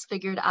wolves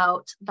figured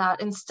out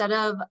that instead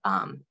of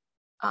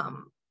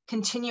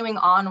continuing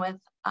on with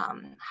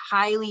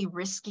highly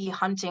risky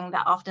hunting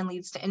that often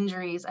leads to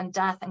injuries and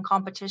death and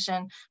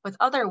competition with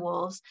other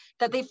wolves,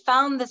 that they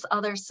found this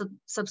other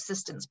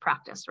subsistence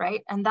practice,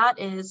 right? And that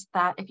is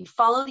that if you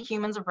follow the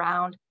humans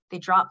around, they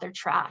drop their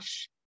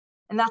trash.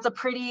 And that's a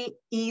pretty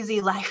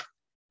easy life.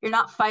 You're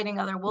not fighting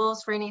other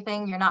wolves for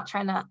anything. You're not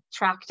trying to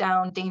track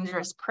down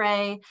dangerous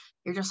prey.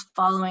 You're just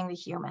following the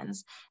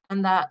humans.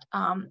 And that,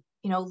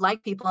 you know,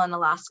 like people in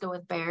Alaska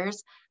with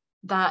bears,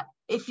 that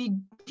if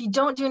you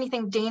don't do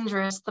anything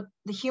dangerous,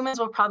 the humans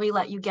will probably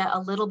let you get a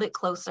little bit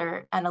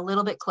closer and a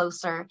little bit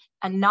closer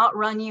and not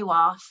run you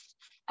off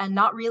and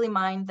not really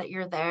mind that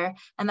you're there.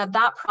 And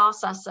that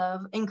process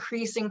of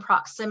increasing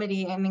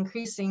proximity and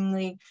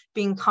increasingly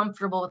being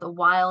comfortable with a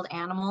wild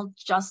animal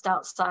just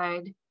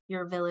outside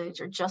your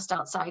village or just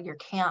outside your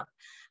camp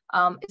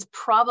is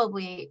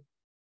probably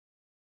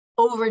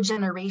over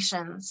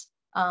generations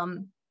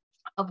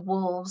of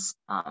wolves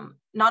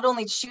not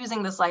only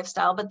choosing this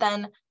lifestyle, but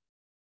then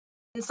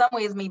in some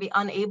ways maybe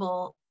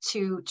unable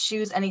to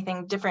choose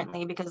anything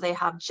differently because they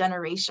have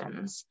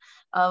generations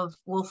of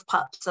wolf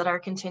pups that are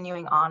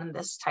continuing on in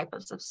this type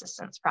of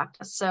subsistence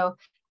practice. So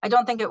I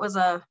don't think it was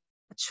a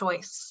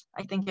choice.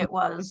 I think it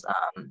was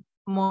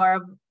more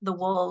of the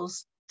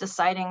wolves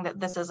deciding that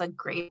this is a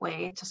great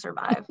way to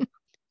survive.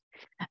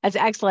 That's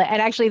excellent. And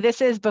actually,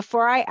 this is,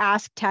 before I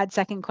ask Tad's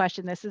second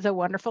question, this is a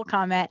wonderful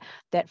comment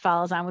that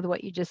follows on with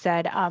what you just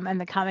said. And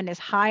the comment is,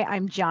 hi,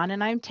 I'm John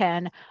and I'm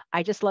 10.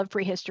 I just love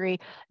prehistory.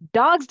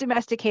 Dogs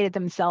domesticated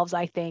themselves,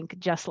 I think,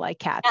 just like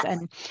cats. Yes.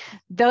 And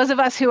those of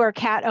us who are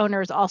cat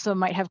owners also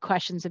might have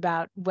questions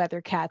about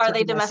whether cats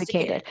are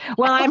domesticated.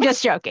 Well, I'm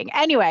just joking.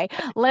 Anyway,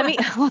 let me,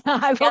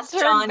 yes,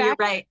 John, you're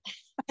right.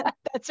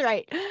 That's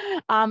right.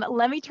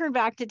 Let me turn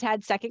back to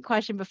Tad's second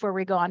question before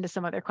we go on to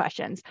some other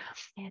questions.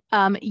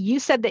 You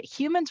said that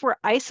humans were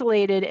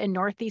isolated in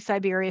Northeast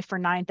Siberia for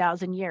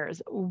 9,000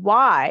 years.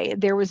 Why?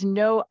 There was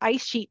no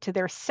ice sheet to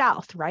their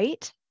south,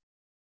 right?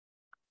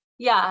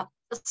 Yeah.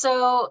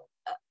 So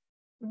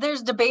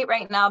there's debate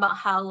right now about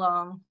how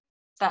long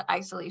that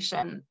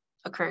isolation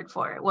occurred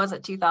for. Was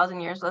it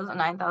 2,000 years? Was it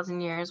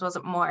 9,000 years? Was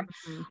it more?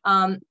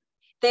 Mm-hmm.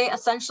 They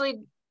essentially,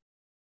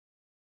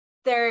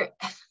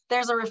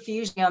 there's a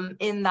refugium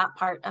in that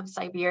part of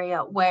Siberia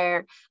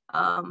where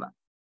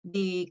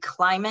the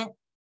climate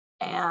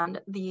and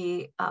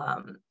the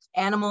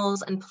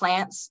animals and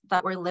plants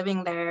that were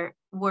living there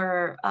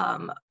were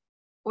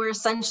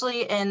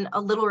essentially in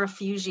a little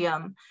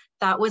refugium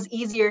that was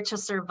easier to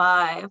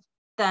survive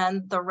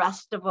than the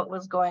rest of what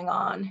was going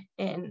on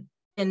in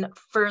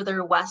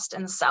further west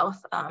and south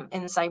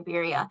in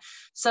Siberia.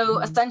 So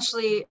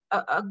essentially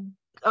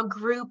a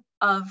group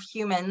of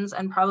humans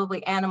and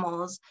probably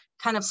animals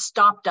kind of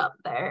stopped up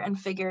there and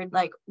figured,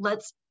 like,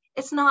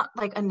 it's not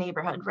like a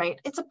neighborhood, right?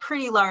 It's a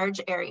pretty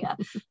large area.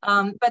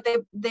 But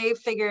they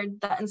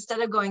figured that instead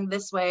of going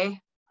this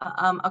way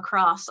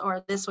across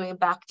or this way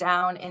back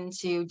down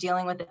into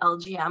dealing with the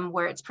LGM,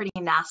 where it's pretty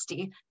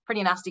nasty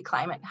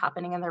climate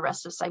happening in the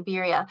rest of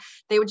Siberia,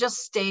 they would just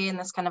stay in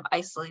this kind of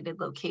isolated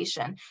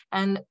location.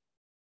 And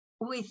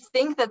we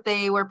think that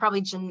they were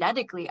probably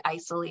genetically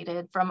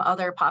isolated from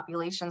other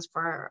populations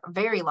for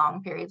very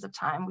long periods of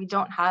time. We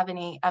don't have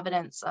any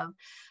evidence of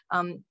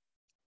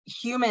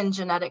human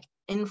genetic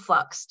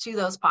influx to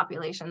those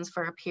populations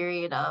for a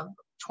period of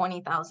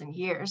 20,000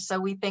 years. So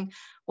we think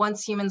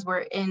once humans were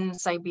in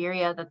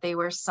Siberia, that they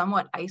were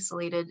somewhat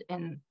isolated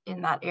in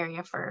that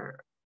area for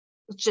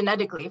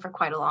genetically for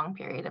quite a long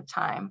period of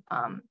time.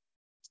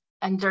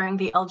 and during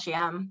the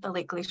LGM, the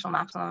late glacial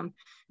maximum,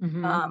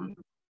 Mm-hmm.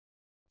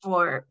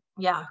 for,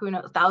 yeah, who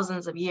knows,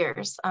 thousands of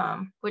years,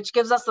 which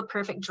gives us the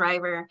perfect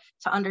driver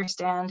to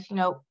understand, you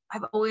know,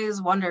 I've always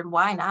wondered,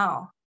 why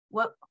now?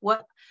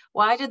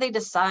 Why did they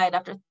decide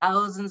after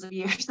thousands of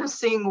years of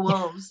seeing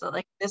wolves that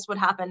like this would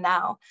happen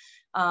now?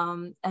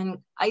 And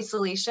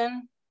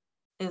isolation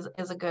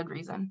is a good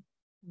reason.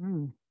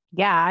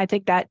 Yeah, I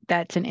think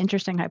that's an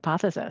interesting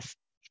hypothesis.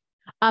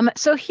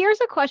 So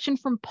here's a question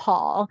from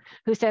Paul,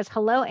 who says,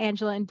 hello,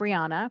 Angela and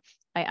Briana.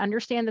 I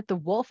understand that the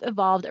wolf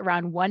evolved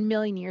around 1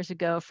 million years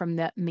ago from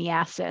the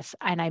Miacis,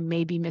 and I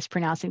may be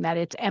mispronouncing that.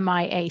 It's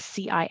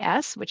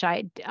Miacis, which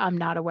I'm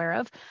not aware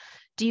of.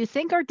 Do you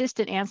think our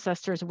distant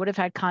ancestors would have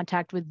had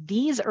contact with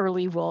these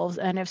early wolves?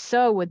 And if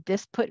so, would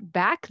this put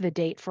back the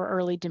date for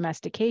early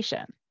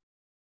domestication?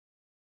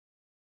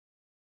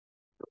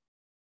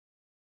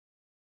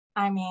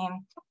 I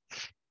mean,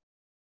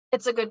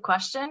 it's a good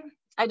question.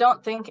 I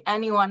don't think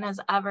anyone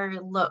has ever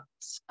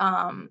looked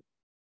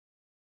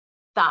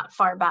that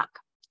far back,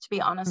 to be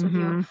honest with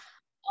you.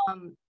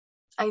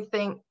 I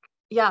think,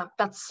 yeah,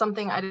 that's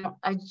something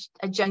I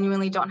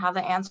genuinely don't have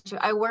the answer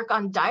to. I work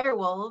on dire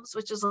wolves,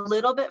 which is a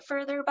little bit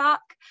further back.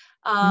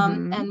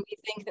 And we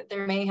think that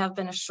there may have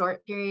been a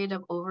short period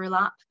of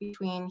overlap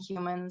between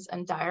humans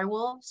and dire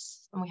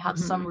wolves. And we have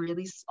some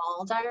really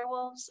small dire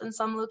wolves in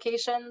some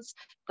locations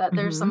that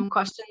there's some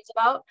questions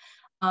about.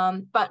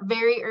 But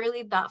very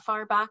early, that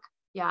far back,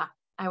 yeah,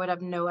 I would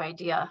have no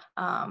idea.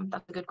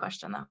 That's a good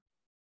question, though.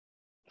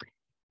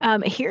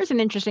 Here's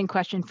an interesting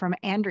question from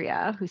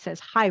Andrea, who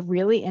says, hi,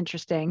 really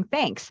interesting.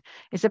 Thanks.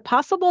 Is it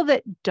possible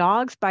that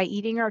dogs, by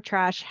eating our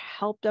trash,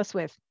 helped us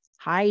with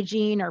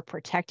hygiene or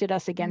protected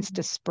us against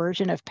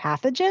dispersion of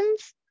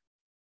pathogens?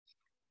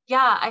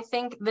 Yeah, I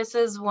think this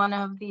is one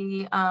of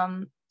the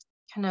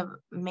kind of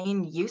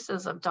main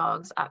uses of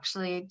dogs,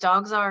 actually.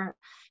 Dogs are,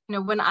 you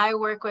know, when I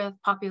work with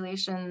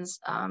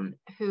populations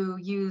who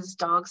use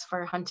dogs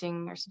for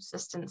hunting or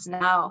subsistence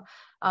now,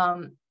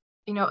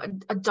 you know,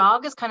 a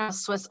dog is kind of a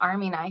Swiss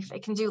Army knife.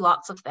 It can do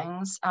lots of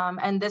things.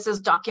 And this is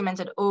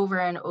documented over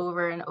and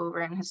over and over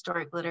in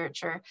historic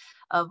literature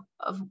of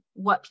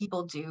what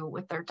people do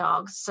with their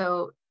dogs.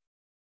 So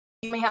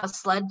you may have a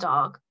sled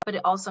dog, but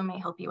it also may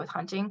help you with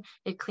hunting.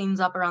 It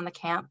cleans up around the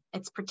camp.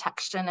 It's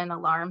protection and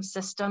alarm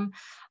system.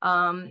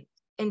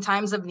 In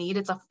times of need,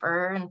 it's a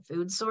fur and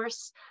food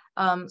source.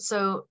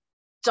 So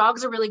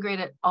dogs are really great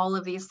at all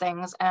of these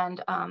things,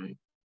 and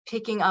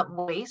picking up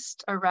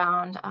waste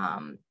around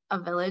a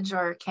village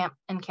or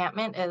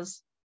encampment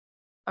is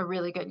a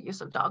really good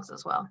use of dogs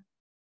as well.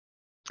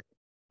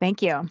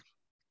 Thank you.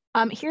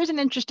 Here's an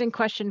interesting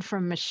question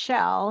from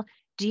Michelle.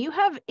 Do you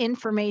have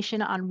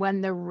information on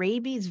when the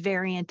rabies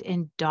variant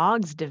in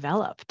dogs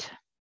developed?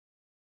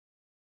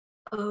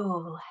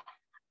 Oh,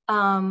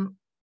 has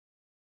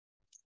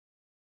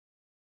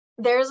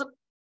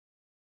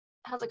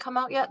it come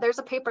out yet? There's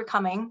a paper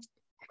coming,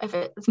 if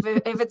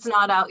it's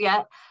not out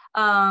yet,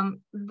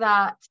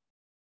 that,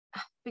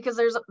 because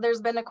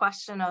there's been a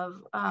question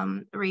of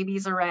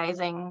rabies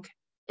arising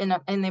in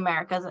the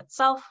Americas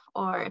itself,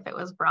 or if it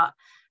was brought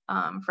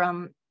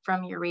from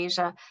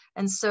Eurasia.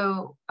 And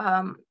so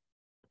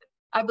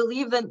I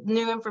believe that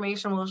new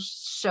information will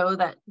show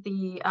that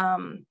the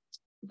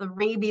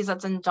rabies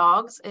that's in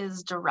dogs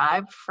is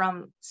derived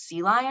from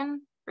sea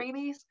lion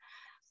rabies,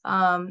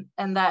 and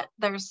that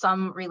there's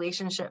some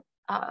relationship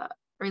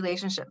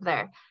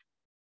there.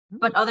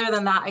 But other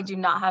than that, I do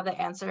not have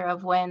the answer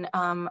of when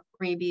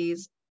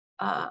rabies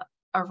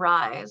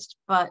arise.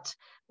 But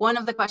one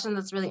of the questions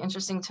that's really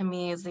interesting to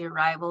me is the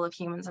arrival of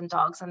humans and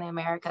dogs in the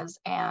Americas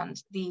and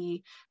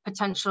the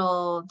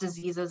potential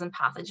diseases and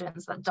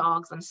pathogens that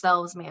dogs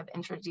themselves may have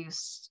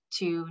introduced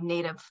to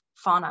native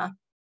fauna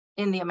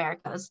in the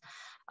Americas,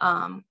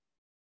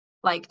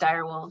 like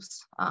dire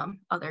wolves,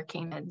 other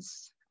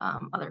canids,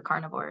 other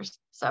carnivores.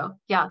 So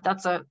yeah,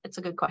 it's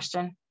a good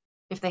question,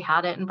 if they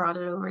had it and brought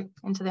it over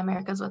into the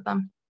Americas with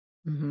them.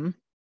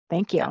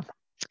 Thank you.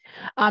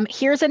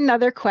 Here's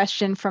another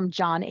question from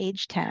John,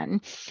 age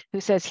 10,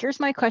 who says, here's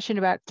my question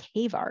about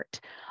cave art.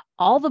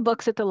 All the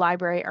books at the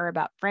library are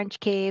about French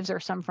caves or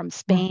some from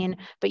Spain,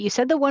 but you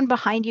said the one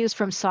behind you is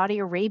from Saudi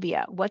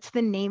Arabia. What's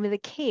the name of the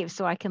cave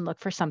so I can look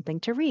for something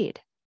to read?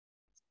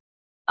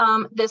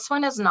 This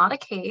one is not a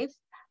cave.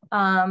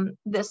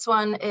 This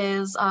one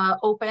is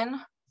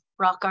open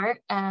rock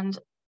art, and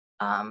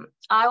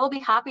I will be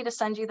happy to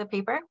send you the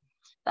paper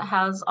that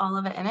has all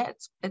of it in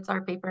it. It's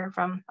our paper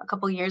from a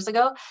couple years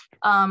ago.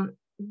 And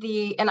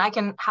I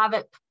can have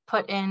it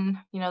put in,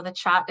 you know, the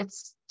chat.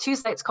 It's two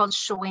sites called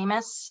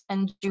Shawamis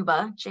and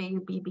Juba,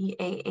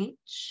 Jubbah.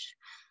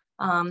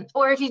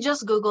 Or if you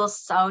just Google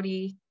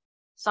Saudi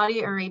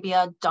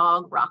Arabia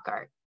dog rock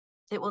art,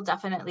 it will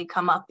definitely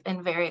come up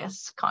in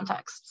various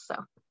contexts.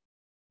 So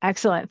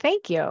excellent,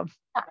 thank you.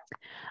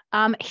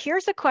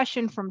 Here's a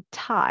question from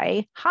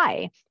Ty.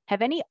 Hi,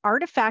 have any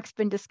artifacts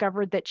been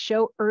discovered that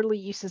show early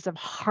uses of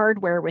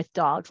hardware with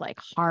dogs, like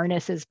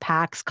harnesses,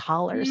 packs,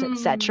 collars,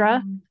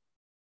 etc.?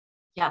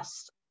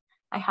 Yes,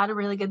 I had a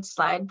really good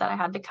slide that I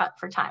had to cut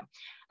for time.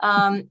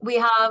 We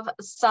have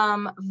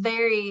some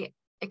very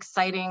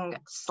exciting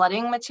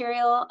sledding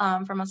material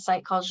from a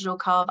site called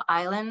Zhukov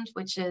Island,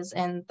 which is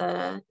in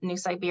the New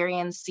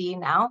Siberian Sea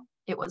now.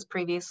 It was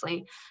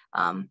previously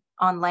on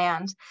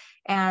land.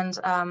 And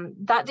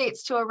that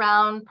dates to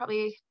around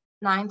probably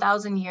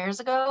 9,000 years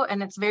ago.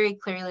 And it's very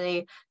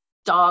clearly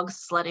dog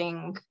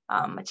sledding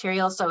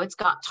material. So it's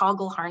got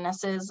toggle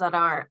harnesses that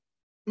are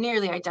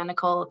nearly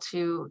identical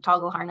to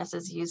toggle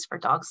harnesses used for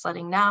dog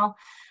sledding now.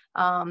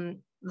 The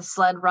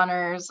sled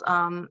runners,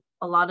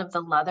 a lot of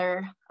the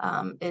leather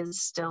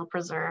is still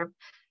preserved.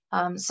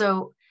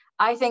 So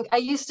I think I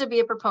used to be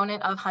a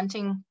proponent of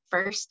hunting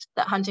first,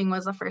 that hunting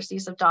was the first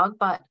use of dog,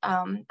 but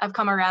I've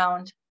come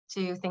around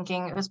to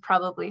thinking it was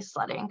probably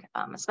sledding,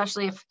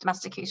 especially if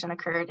domestication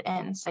occurred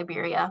in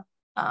Siberia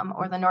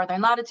or the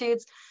northern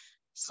latitudes.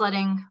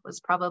 Sledding was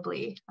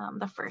probably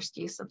the first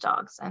use of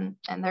dogs. And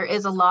there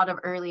is a lot of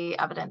early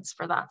evidence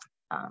for that,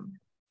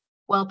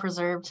 well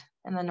preserved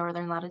in the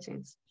northern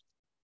latitudes.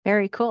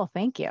 Very cool,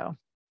 thank you.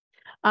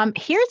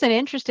 Here's an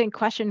interesting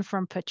question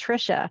from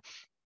Patricia.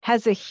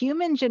 Has a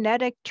human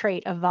genetic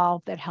trait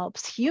evolved that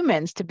helps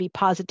humans to be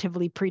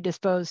positively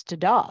predisposed to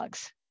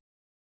dogs?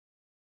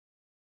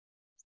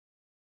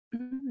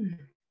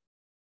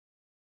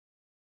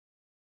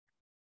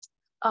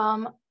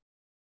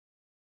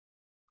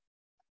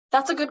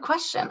 That's a good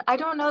question. I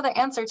don't know the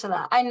answer to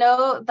that. I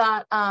know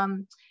that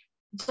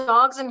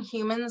dogs and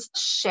humans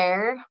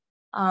share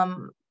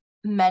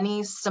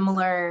many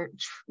similar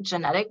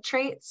genetic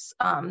traits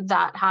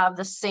that have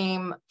the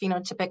same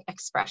phenotypic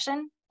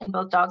expression in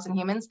both dogs and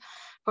humans.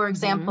 For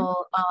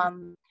example,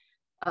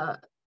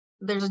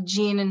 there's a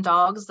gene in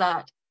dogs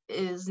that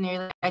is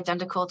nearly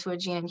identical to a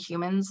gene in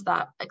humans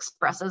that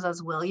expresses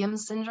as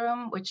Williams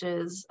syndrome, which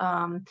is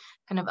kind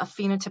of a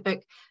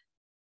phenotypic.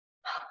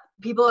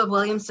 People with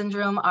Williams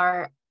syndrome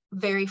are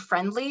very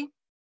friendly,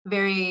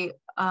 very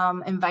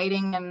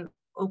inviting and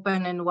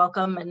open and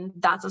welcome, and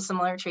that's a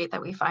similar trait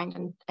that we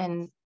find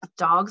in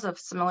dogs of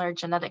similar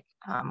genetic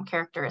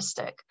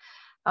characteristic.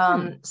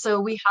 So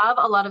we have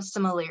a lot of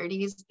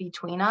similarities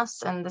between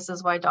us, and this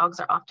is why dogs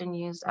are often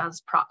used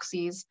as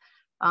proxies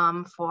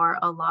for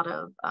a lot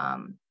of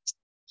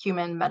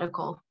human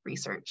medical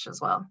research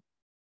as well.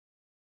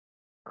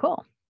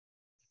 Cool.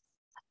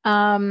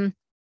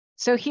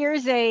 So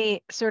here's a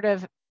sort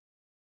of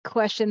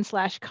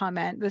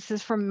question/comment. This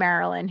is from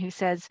Marilyn, who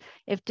says,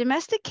 if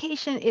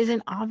domestication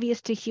isn't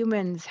obvious to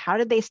humans, how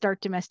did they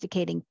start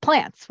domesticating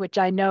plants, which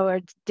I know are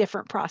a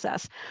different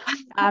process?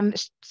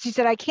 She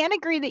said, I can't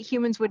agree that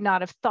humans would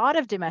not have thought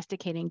of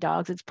domesticating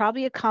dogs. It's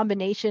probably a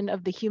combination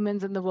of the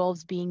humans and the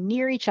wolves being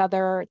near each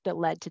other that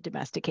led to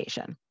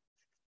domestication.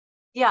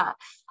 Yeah.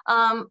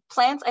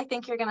 Plants, I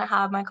think you're going to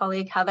have my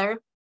colleague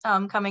Heather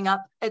coming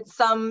up at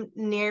some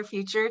near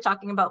future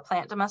talking about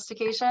plant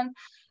domestication.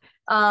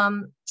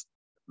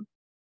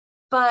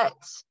 But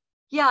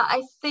yeah,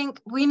 I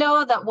think we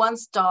know that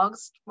once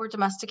dogs were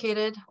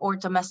domesticated or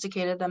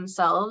domesticated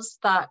themselves,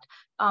 that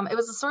it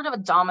was a sort of a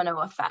domino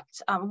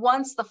effect.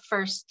 Once the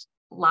first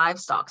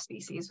livestock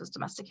species was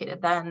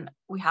domesticated, then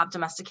we have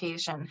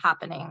domestication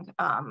happening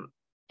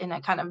in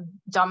a kind of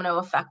domino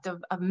effect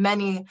of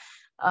many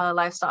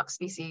livestock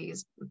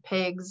species,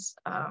 pigs,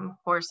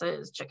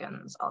 horses,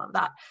 chickens, all of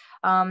that.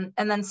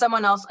 And then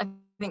someone else, I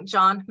think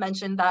John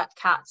mentioned that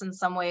cats in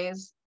some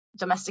ways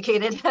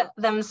domesticated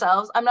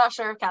themselves. I'm not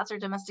sure if cats are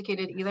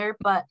domesticated either,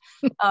 but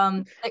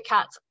that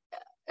cats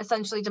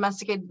essentially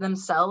domesticated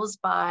themselves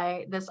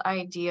by this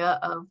idea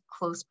of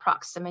close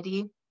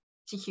proximity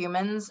to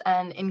humans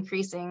and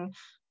increasing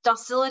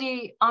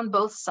docility on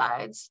both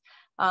sides.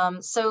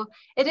 So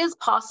it is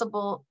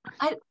possible.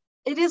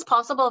 It is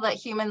possible that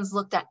humans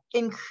looked at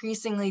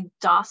increasingly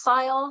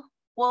docile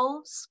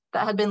wolves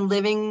that had been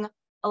living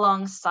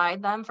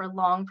alongside them for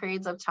long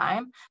periods of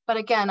time. But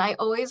again, I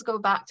always go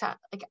back to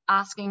like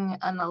asking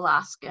an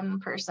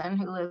Alaskan person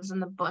who lives in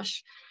the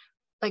bush,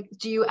 like,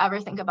 do you ever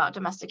think about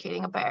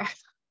domesticating a bear?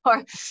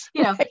 Or,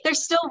 you know,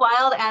 there's still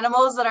wild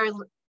animals that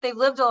they've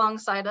lived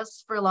alongside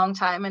us for a long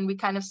time and we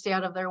kind of stay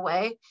out of their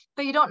way,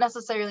 but you don't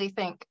necessarily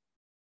think,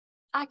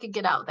 I could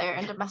get out there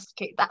and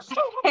domesticate that thing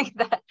like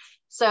that.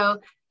 So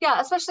yeah,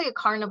 especially a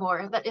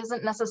carnivore that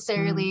isn't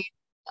necessarily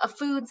a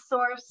food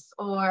source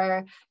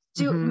or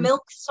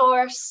milk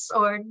source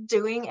or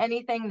doing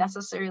anything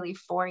necessarily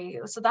for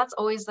you. So that's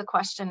always the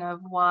question of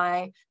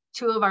why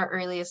two of our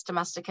earliest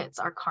domesticates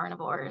are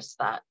carnivores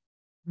that,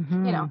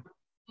 you know,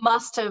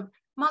 must have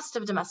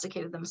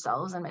domesticated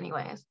themselves in many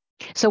ways.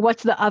 So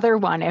what's the other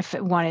one if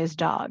one is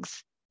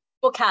dogs?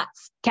 Well,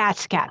 cats.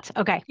 Cats.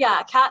 Okay.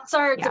 Yeah, cats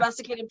are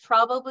domesticated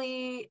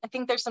probably, I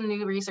think there's some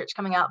new research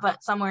coming out,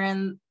 but somewhere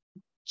in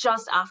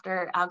just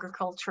after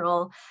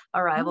agricultural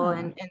arrival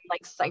in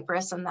like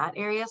Cyprus and that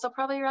area. So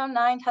probably around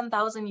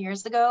 10,000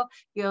 years ago,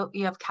 you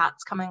have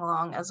cats coming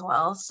along as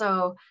well.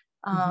 So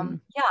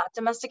yeah,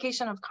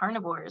 domestication of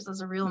carnivores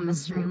is a real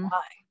mystery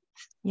why.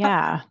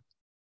 Yeah.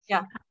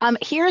 Yeah.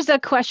 Here's a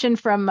question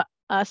from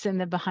us in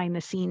the behind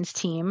the scenes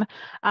team.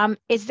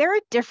 Is there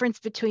a difference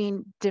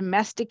between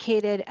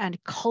domesticated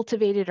and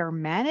cultivated or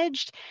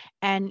managed?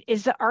 And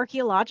is the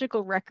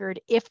archaeological record,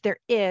 if there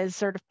is,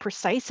 sort of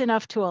precise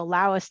enough to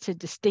allow us to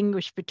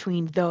distinguish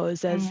between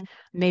those as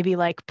maybe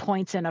like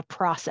points in a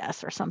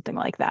process or something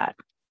like that?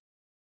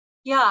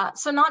 Yeah,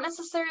 so not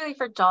necessarily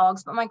for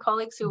dogs, but my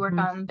colleagues who work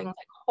on things like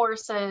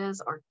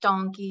horses or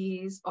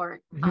donkeys or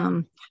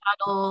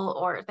cattle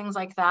or things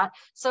like that.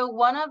 So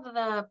one of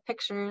the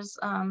pictures,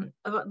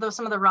 though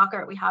some of the rock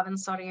art we have in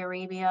Saudi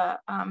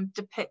Arabia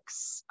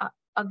depicts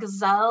a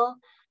gazelle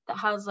that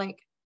has like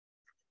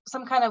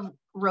some kind of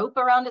rope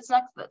around its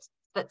neck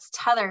that's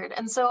tethered.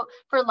 And so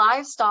for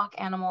livestock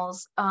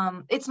animals,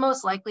 it's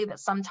most likely that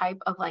some type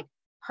of like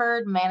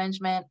herd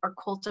management or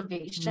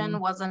cultivation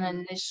was an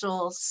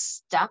initial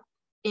step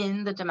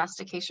in the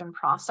domestication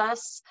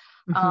process,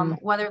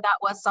 whether that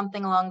was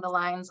something along the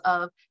lines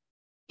of,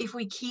 if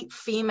we keep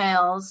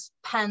females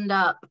penned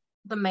up,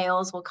 the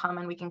males will come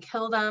and we can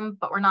kill them,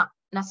 but we're not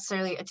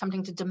necessarily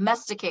attempting to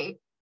domesticate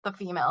the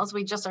females.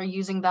 We just are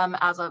using them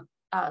as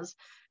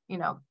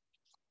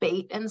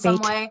bait in some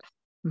way.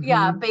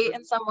 Yeah, bait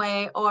in some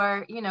way.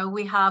 Or,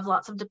 we have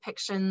lots of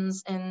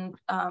depictions in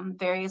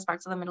various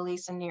parts of the Middle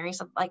East and Near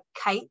East of like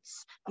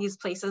kites, these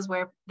places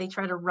where they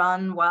try to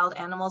run wild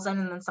animals in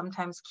and then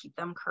sometimes keep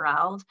them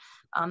corralled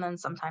and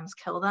sometimes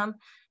kill them.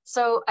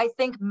 So I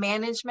think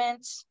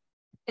management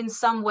in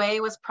some way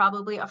was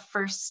probably a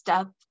first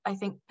step. I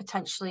think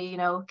potentially,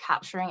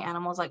 capturing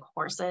animals like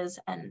horses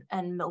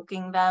and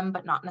milking them,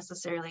 but not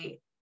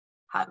necessarily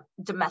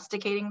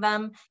domesticating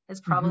them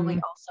is probably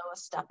also a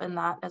step in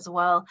that as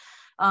well.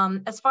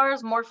 As far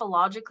as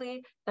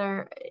morphologically,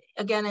 there,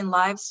 again, in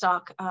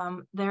livestock,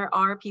 there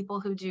are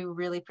people who do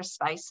really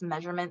precise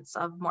measurements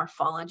of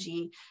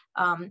morphology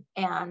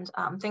and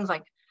things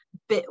like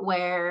bit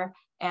wear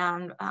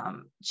and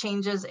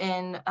changes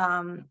in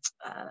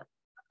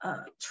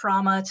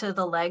trauma to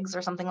the legs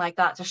or something like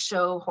that to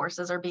show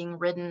horses are being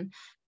ridden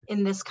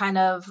in this kind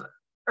of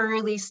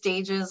early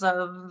stages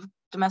of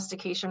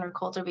domestication or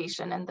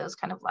cultivation and those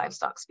kind of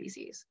livestock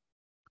species.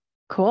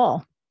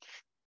 Cool.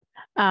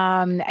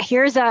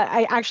 Here's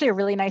actually a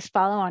really nice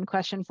follow-on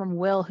question from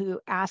Will, who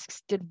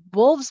asks, did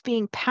wolves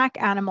being pack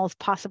animals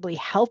possibly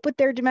help with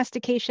their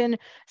domestication,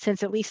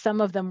 since at least some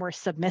of them were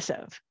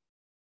submissive?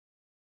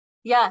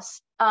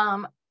 Yes,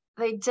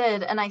 they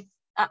did. And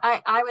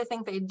I would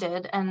think they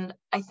did. And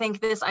I think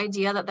this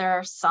idea that there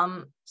are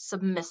some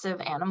submissive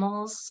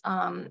animals,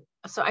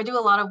 so I do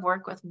a lot of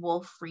work with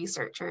wolf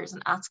researchers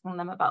and asking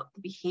them about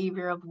the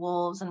behavior of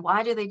wolves and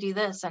why do they do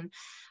this? And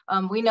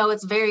we know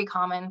it's very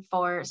common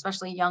for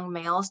especially young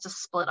males to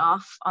split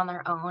off on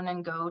their own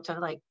and go to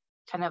like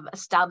kind of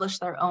establish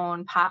their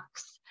own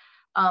packs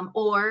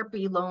or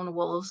be lone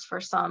wolves for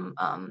some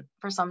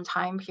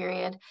time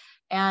period.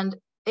 And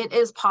it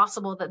is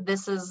possible that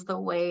this is the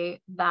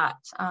way that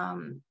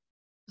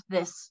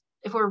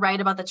if we're right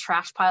about the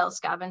trash pile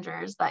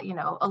scavengers, that,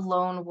 a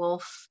lone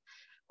wolf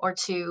or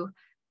two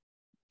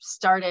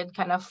started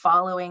kind of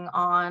following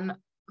on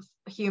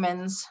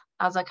humans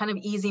as a kind of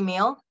easy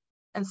meal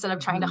instead of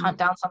trying to hunt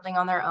down something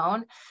on their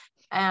own.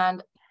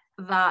 And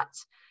that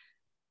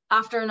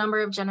after a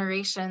number of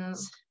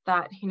generations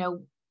that,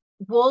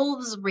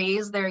 wolves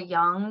raise their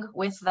young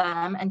with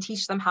them and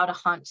teach them how to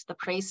hunt the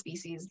prey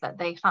species that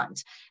they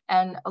hunt.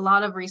 And a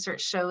lot of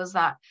research shows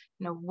that,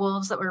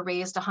 wolves that were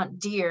raised to hunt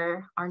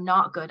deer are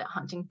not good at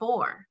hunting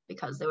boar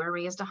because they were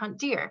raised to hunt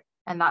deer.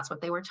 And that's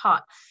what they were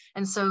taught.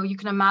 And so you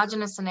can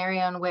imagine a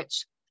scenario in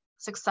which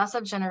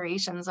successive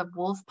generations of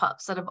wolf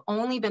pups that have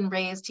only been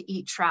raised to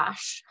eat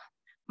trash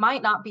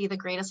might not be the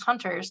greatest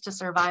hunters to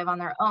survive on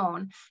their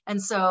own.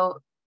 And so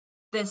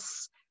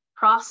this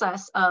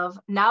process of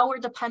now we're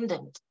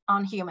dependent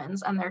on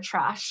humans and their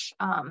trash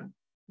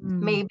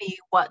may be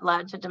what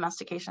led to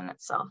domestication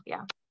itself.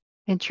 Yeah.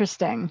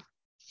 Interesting.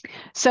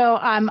 So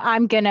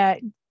I'm going to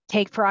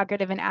take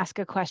prerogative and ask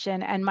a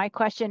question. And my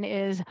question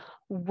is,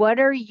 what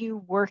are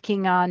you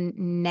working on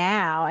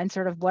now? And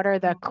sort of what are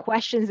the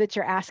questions that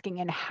you're asking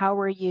and how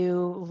are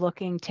you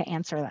looking to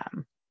answer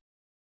them?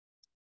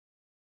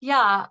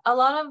 Yeah, a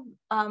lot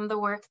of the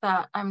work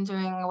that I'm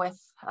doing with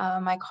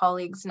my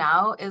colleagues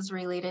now is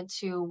related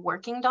to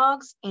working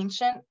dogs,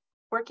 ancient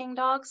working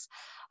dogs.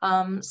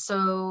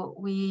 So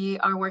we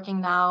are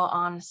working now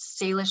on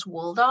Salish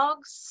wool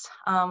dogs,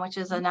 which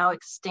is a now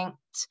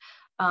extinct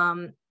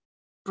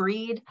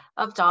breed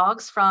of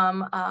dogs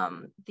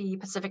from the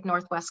Pacific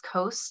Northwest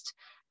coast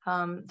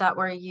that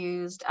were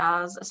used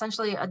as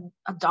essentially a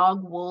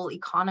dog wool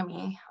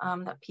economy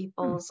that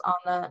peoples on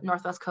the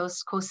Northwest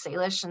coast, Coast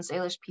Salish and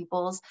Salish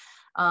peoples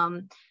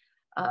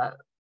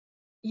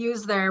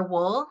use their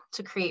wool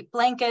to create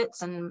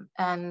blankets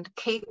and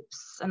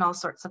capes and all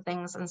sorts of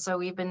things. And so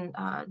we've been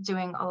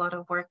doing a lot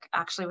of work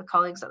actually with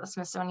colleagues at the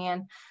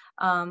Smithsonian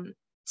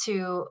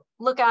to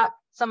look at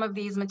some of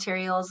these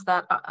materials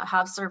that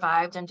have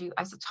survived and do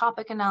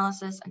isotopic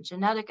analysis and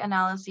genetic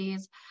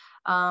analyses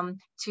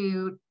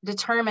to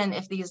determine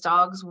if these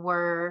dogs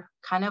were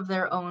kind of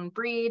their own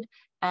breed.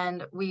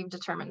 And we've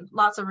determined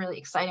lots of really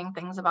exciting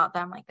things about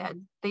them, like that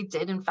they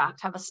did in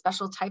fact have a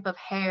special type of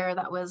hair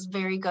that was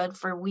very good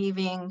for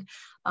weaving,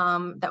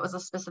 that was a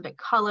specific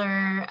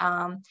color,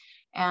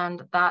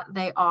 and that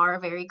they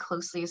are very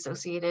closely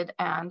associated.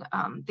 And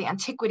the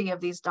antiquity of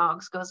these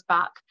dogs goes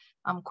back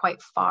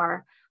quite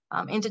far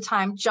into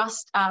time,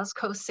 just as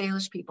Coast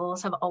Salish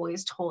peoples have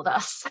always told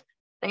us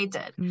they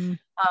did,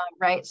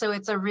 right? So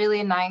it's a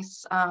really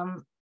nice,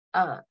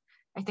 I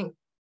think,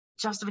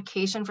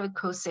 justification for the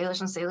Coast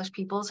Salish and Salish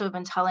peoples who have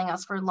been telling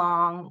us for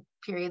long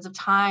periods of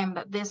time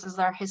that this is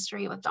our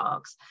history with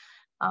dogs.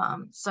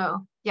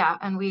 So yeah,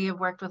 and we have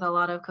worked with a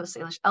lot of Coast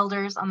Salish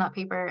elders on that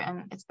paper,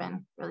 and it's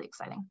been really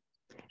exciting.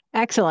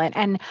 Excellent.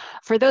 And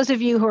for those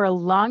of you who are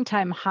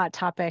longtime Hot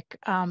Topic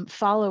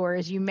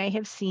followers, you may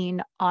have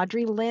seen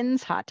Audrey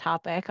Lynn's Hot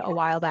Topic a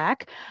while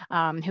back,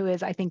 who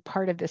is, I think,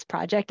 part of this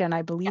project. And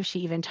I believe she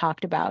even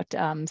talked about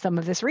some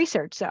of this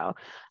research. So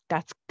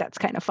that's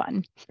kind of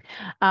fun.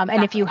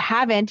 And if you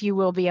haven't, you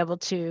will be able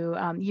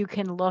to, you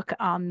can look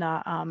on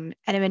the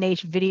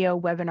NMNH video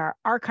webinar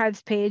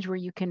archives page, where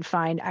you can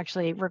find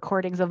actually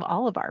recordings of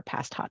all of our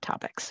past Hot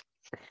Topics.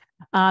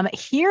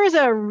 Here's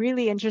a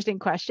really interesting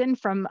question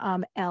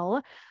from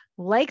L.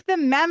 Like the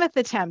mammoth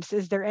attempts,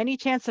 is there any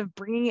chance of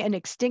bringing an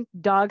extinct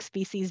dog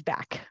species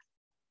back?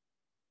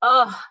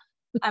 Oh,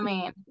 I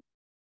mean,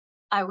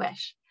 I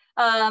wish.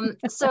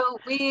 So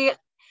we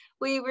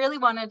really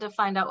wanted to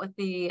find out with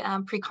the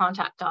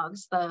pre-contact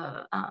dogs,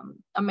 the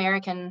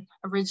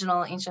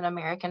original ancient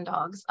American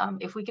dogs,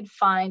 if we could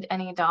find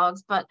any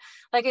dogs. But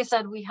like I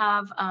said, we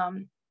have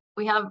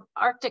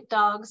Arctic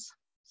dogs,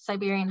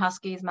 Siberian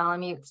Huskies,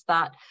 Malamutes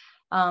that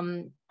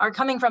are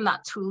coming from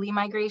that Thule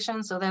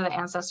migration. So they're the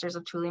ancestors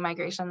of Thule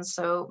migrations.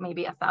 So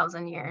maybe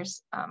 1,000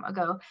 years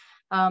ago.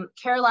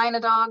 Carolina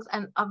dogs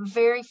and a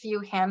very few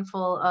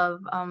handful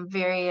of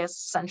various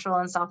Central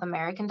and South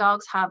American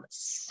dogs have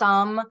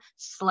some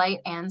slight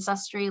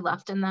ancestry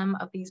left in them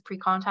of these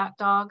pre-contact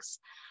dogs.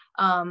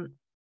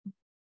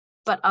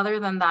 But other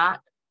than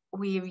that,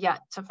 we've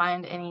yet to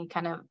find any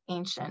kind of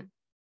ancient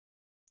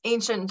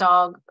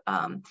dog.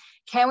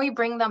 Can we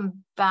bring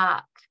them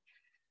back?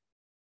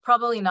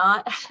 Probably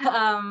not.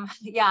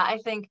 Yeah, I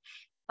think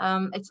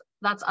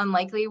that's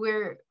unlikely.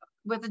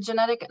 With the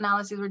genetic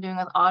analyses we're doing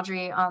with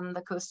Audrey on the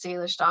Coast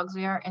Salish dogs,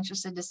 we are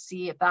interested to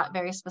see if that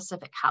very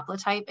specific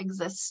haplotype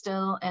exists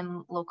still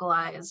in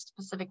localized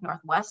Pacific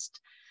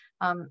Northwest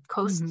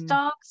coast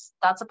dogs.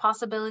 That's a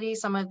possibility.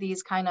 Some of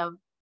these kind of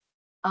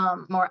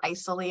more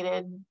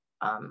isolated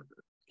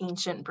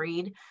ancient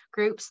breed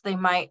groups, they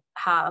might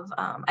have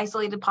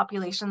isolated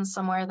populations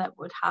somewhere that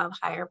would have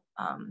higher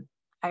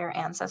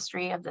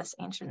ancestry of this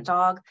ancient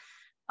dog.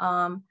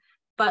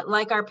 But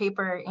like our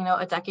paper,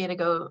 a decade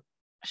ago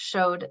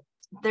showed,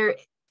 there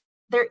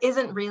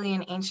isn't really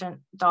an ancient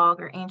dog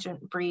or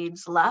ancient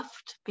breeds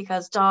left,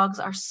 because dogs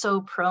are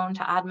so prone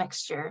to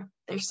admixture.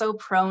 They're so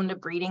prone to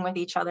breeding with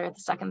each other. The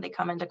second they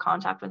come into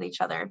contact with each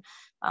other,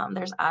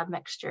 there's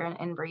admixture and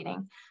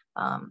inbreeding.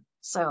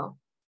 So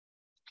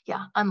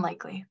yeah,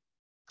 unlikely.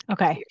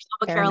 Okay.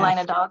 Yourself a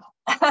Carolina dog.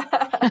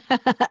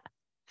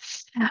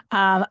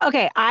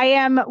 Okay,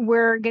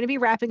 we're going to be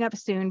wrapping up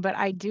soon, but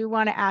I do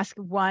want to ask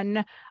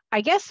one,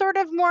 I guess, sort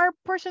of more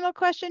personal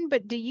question,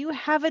 but do you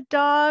have a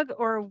dog,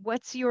 or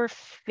what's your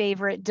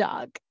favorite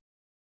dog?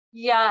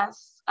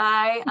 Yes,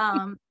 I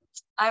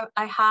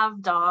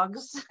have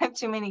dogs. I have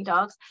too many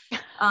dogs.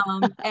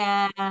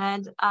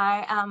 And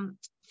I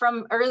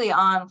from early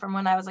on, from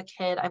when I was a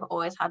kid, I've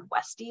always had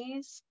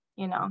Westies,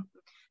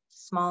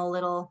 small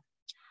little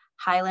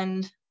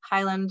Highland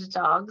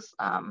dogs.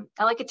 I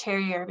like a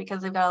terrier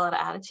because they've got a lot of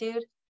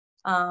attitude.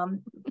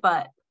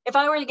 But if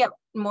I were to get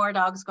more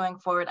dogs going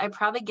forward, I'd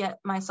probably get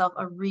myself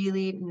a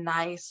really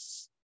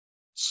nice,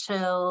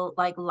 chill,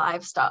 like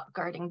livestock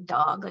guarding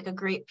dog, like a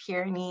Great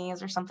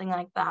Pyrenees or something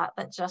like that,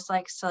 that just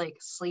likes to like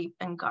sleep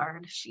and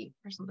guard sheep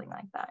or something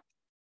like that.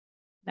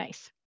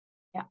 Nice.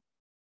 Yeah.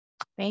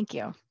 Thank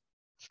you.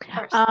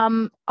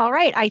 All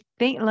right. I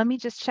think, let me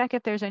just check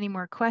if there's any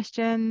more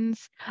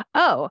questions.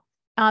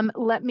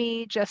 Let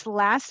me just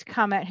last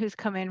comment who's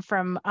come in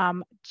from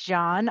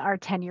John, our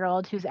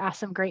 10-year-old, who's asked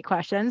some great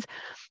questions.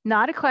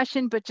 Not a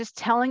question, but just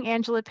telling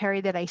Angela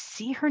Perri that I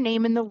see her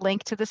name in the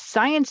link to the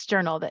science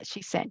journal that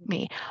she sent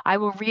me. I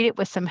will read it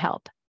with some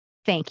help.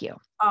 Thank you.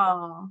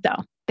 Oh, so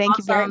thank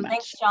you very much.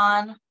 Thanks,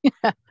 John.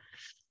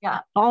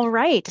 Yeah. All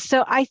right.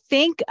 So I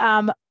think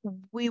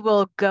we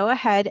will go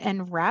ahead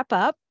and wrap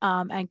up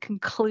and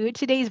conclude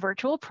today's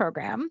virtual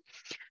program.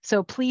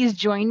 So please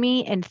join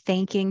me in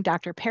thanking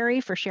Dr.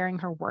 Perri for sharing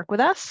her work with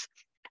us.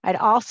 I'd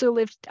also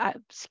like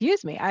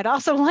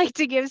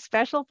to give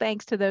special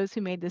thanks to those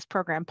who made this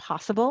program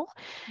possible.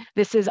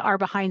 This is our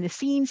behind the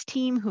scenes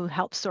team who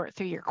helped sort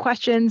through your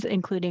questions,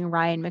 including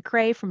Ryan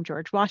McRae from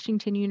George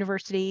Washington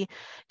University,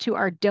 to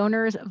our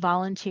donors,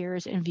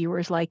 volunteers, and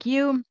viewers like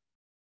you.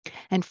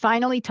 And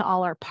finally, to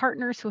all our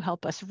partners who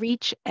help us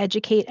reach,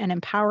 educate, and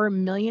empower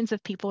millions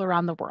of people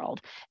around the world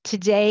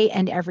today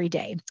and every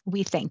day.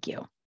 We thank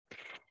you.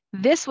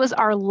 This was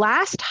our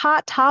last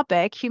hot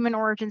topic, Human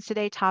Origins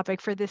Today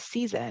topic for this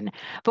season,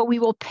 but we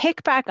will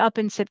pick back up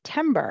in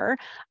September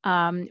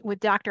with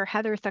Dr.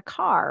 Heather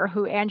Thakkar,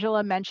 who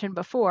Angela mentioned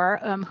before,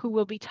 who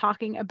will be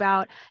talking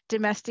about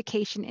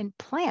domestication in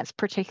plants,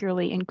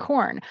 particularly in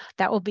corn.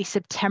 That will be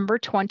September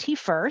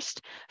 21st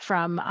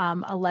from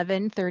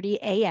 11:30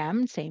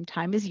 a.m., same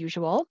time as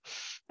usual.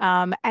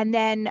 And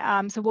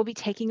then, so we'll be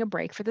taking a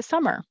break for the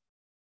summer.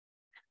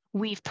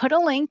 We've put a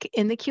link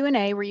in the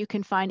Q&A where you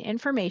can find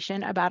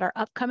information about our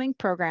upcoming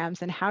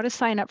programs and how to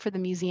sign up for the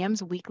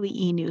museum's weekly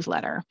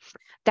e-newsletter.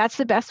 That's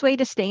the best way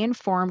to stay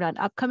informed on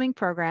upcoming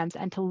programs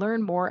and to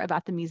learn more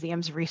about the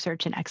museum's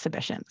research and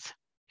exhibitions.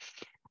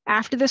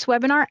 After this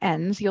webinar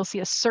ends, you'll see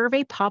a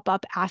survey pop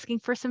up asking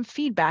for some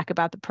feedback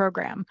about the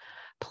program.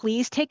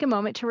 Please take a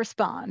moment to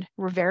respond.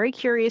 We're very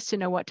curious to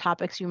know what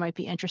topics you might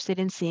be interested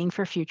in seeing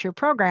for future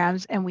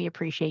programs, and we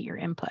appreciate your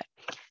input.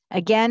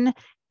 Again,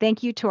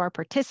 thank you to our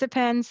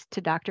participants, to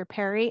Dr.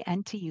 Perri,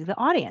 and to you, the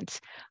audience.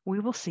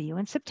 We will see you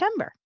in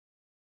September.